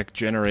Star Trek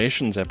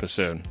Generations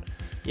episode.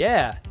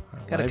 Yeah,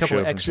 got a couple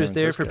of extras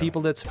there for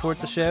people that support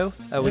the show.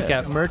 We've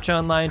got merch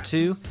online,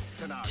 too.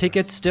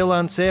 Tickets still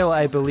on sale,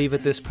 I believe,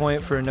 at this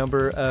point for a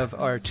number of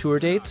our tour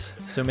dates.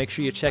 So make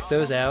sure you check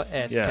those out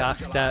at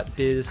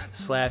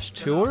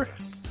gach.biz/tour.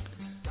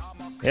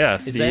 Yeah.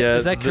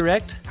 Is that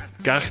correct?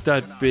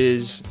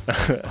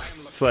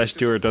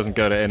 Gach.biz/tour doesn't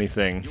go to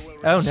anything,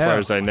 as far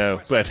as I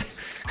know. But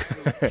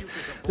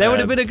that would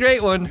have been a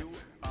great one.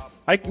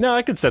 I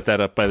could set that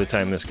up by the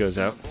time this goes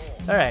out.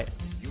 All right.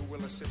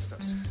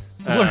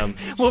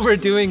 What we're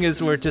doing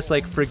is we're just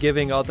like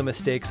forgiving all the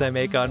mistakes I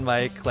make on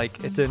mic.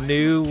 Like, it's a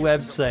new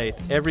website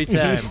every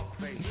time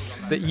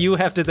that you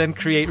have to then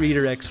create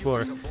redirects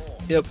for.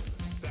 Yep.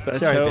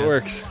 That's how it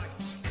works.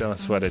 Don't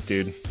sweat it,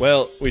 dude.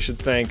 Well, we should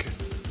thank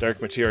Dark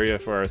Materia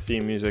for our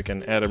theme music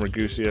and Adam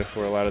Ragusia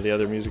for a lot of the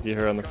other music you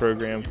hear on the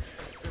program.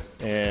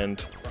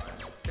 And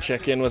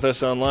check in with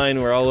us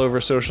online. We're all over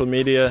social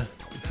media.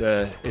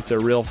 It's a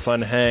real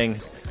fun hang.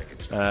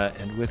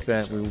 And with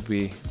that, we will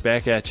be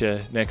back at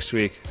you next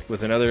week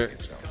with another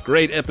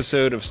great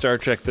episode of Star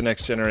Trek The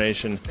Next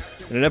Generation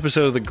and an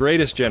episode of The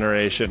Greatest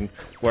Generation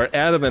where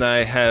Adam and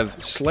I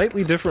have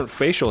slightly different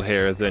facial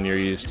hair than you're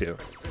used to.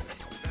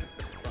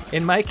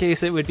 In my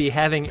case, it would be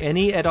having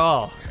any at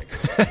all.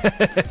 Make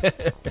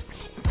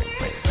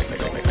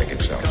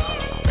it so.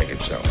 Make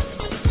it so.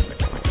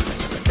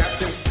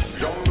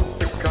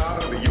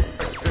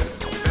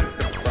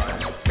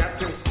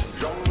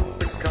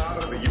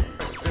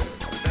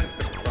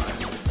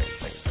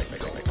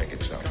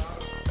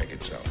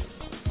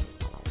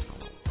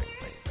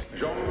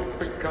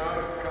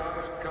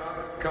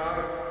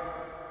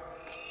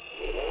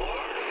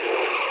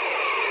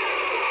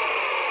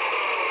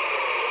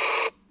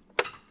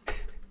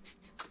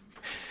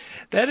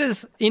 That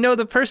is,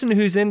 the person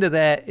who's into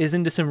that is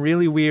into some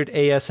really weird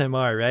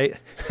ASMR, right?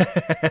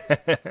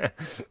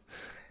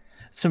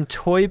 Some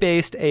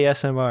toy-based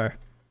ASMR.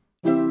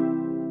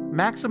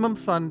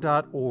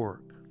 MaximumFun.org.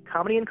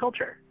 Comedy and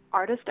culture.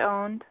 Artist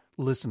owned.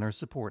 Listener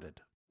supported.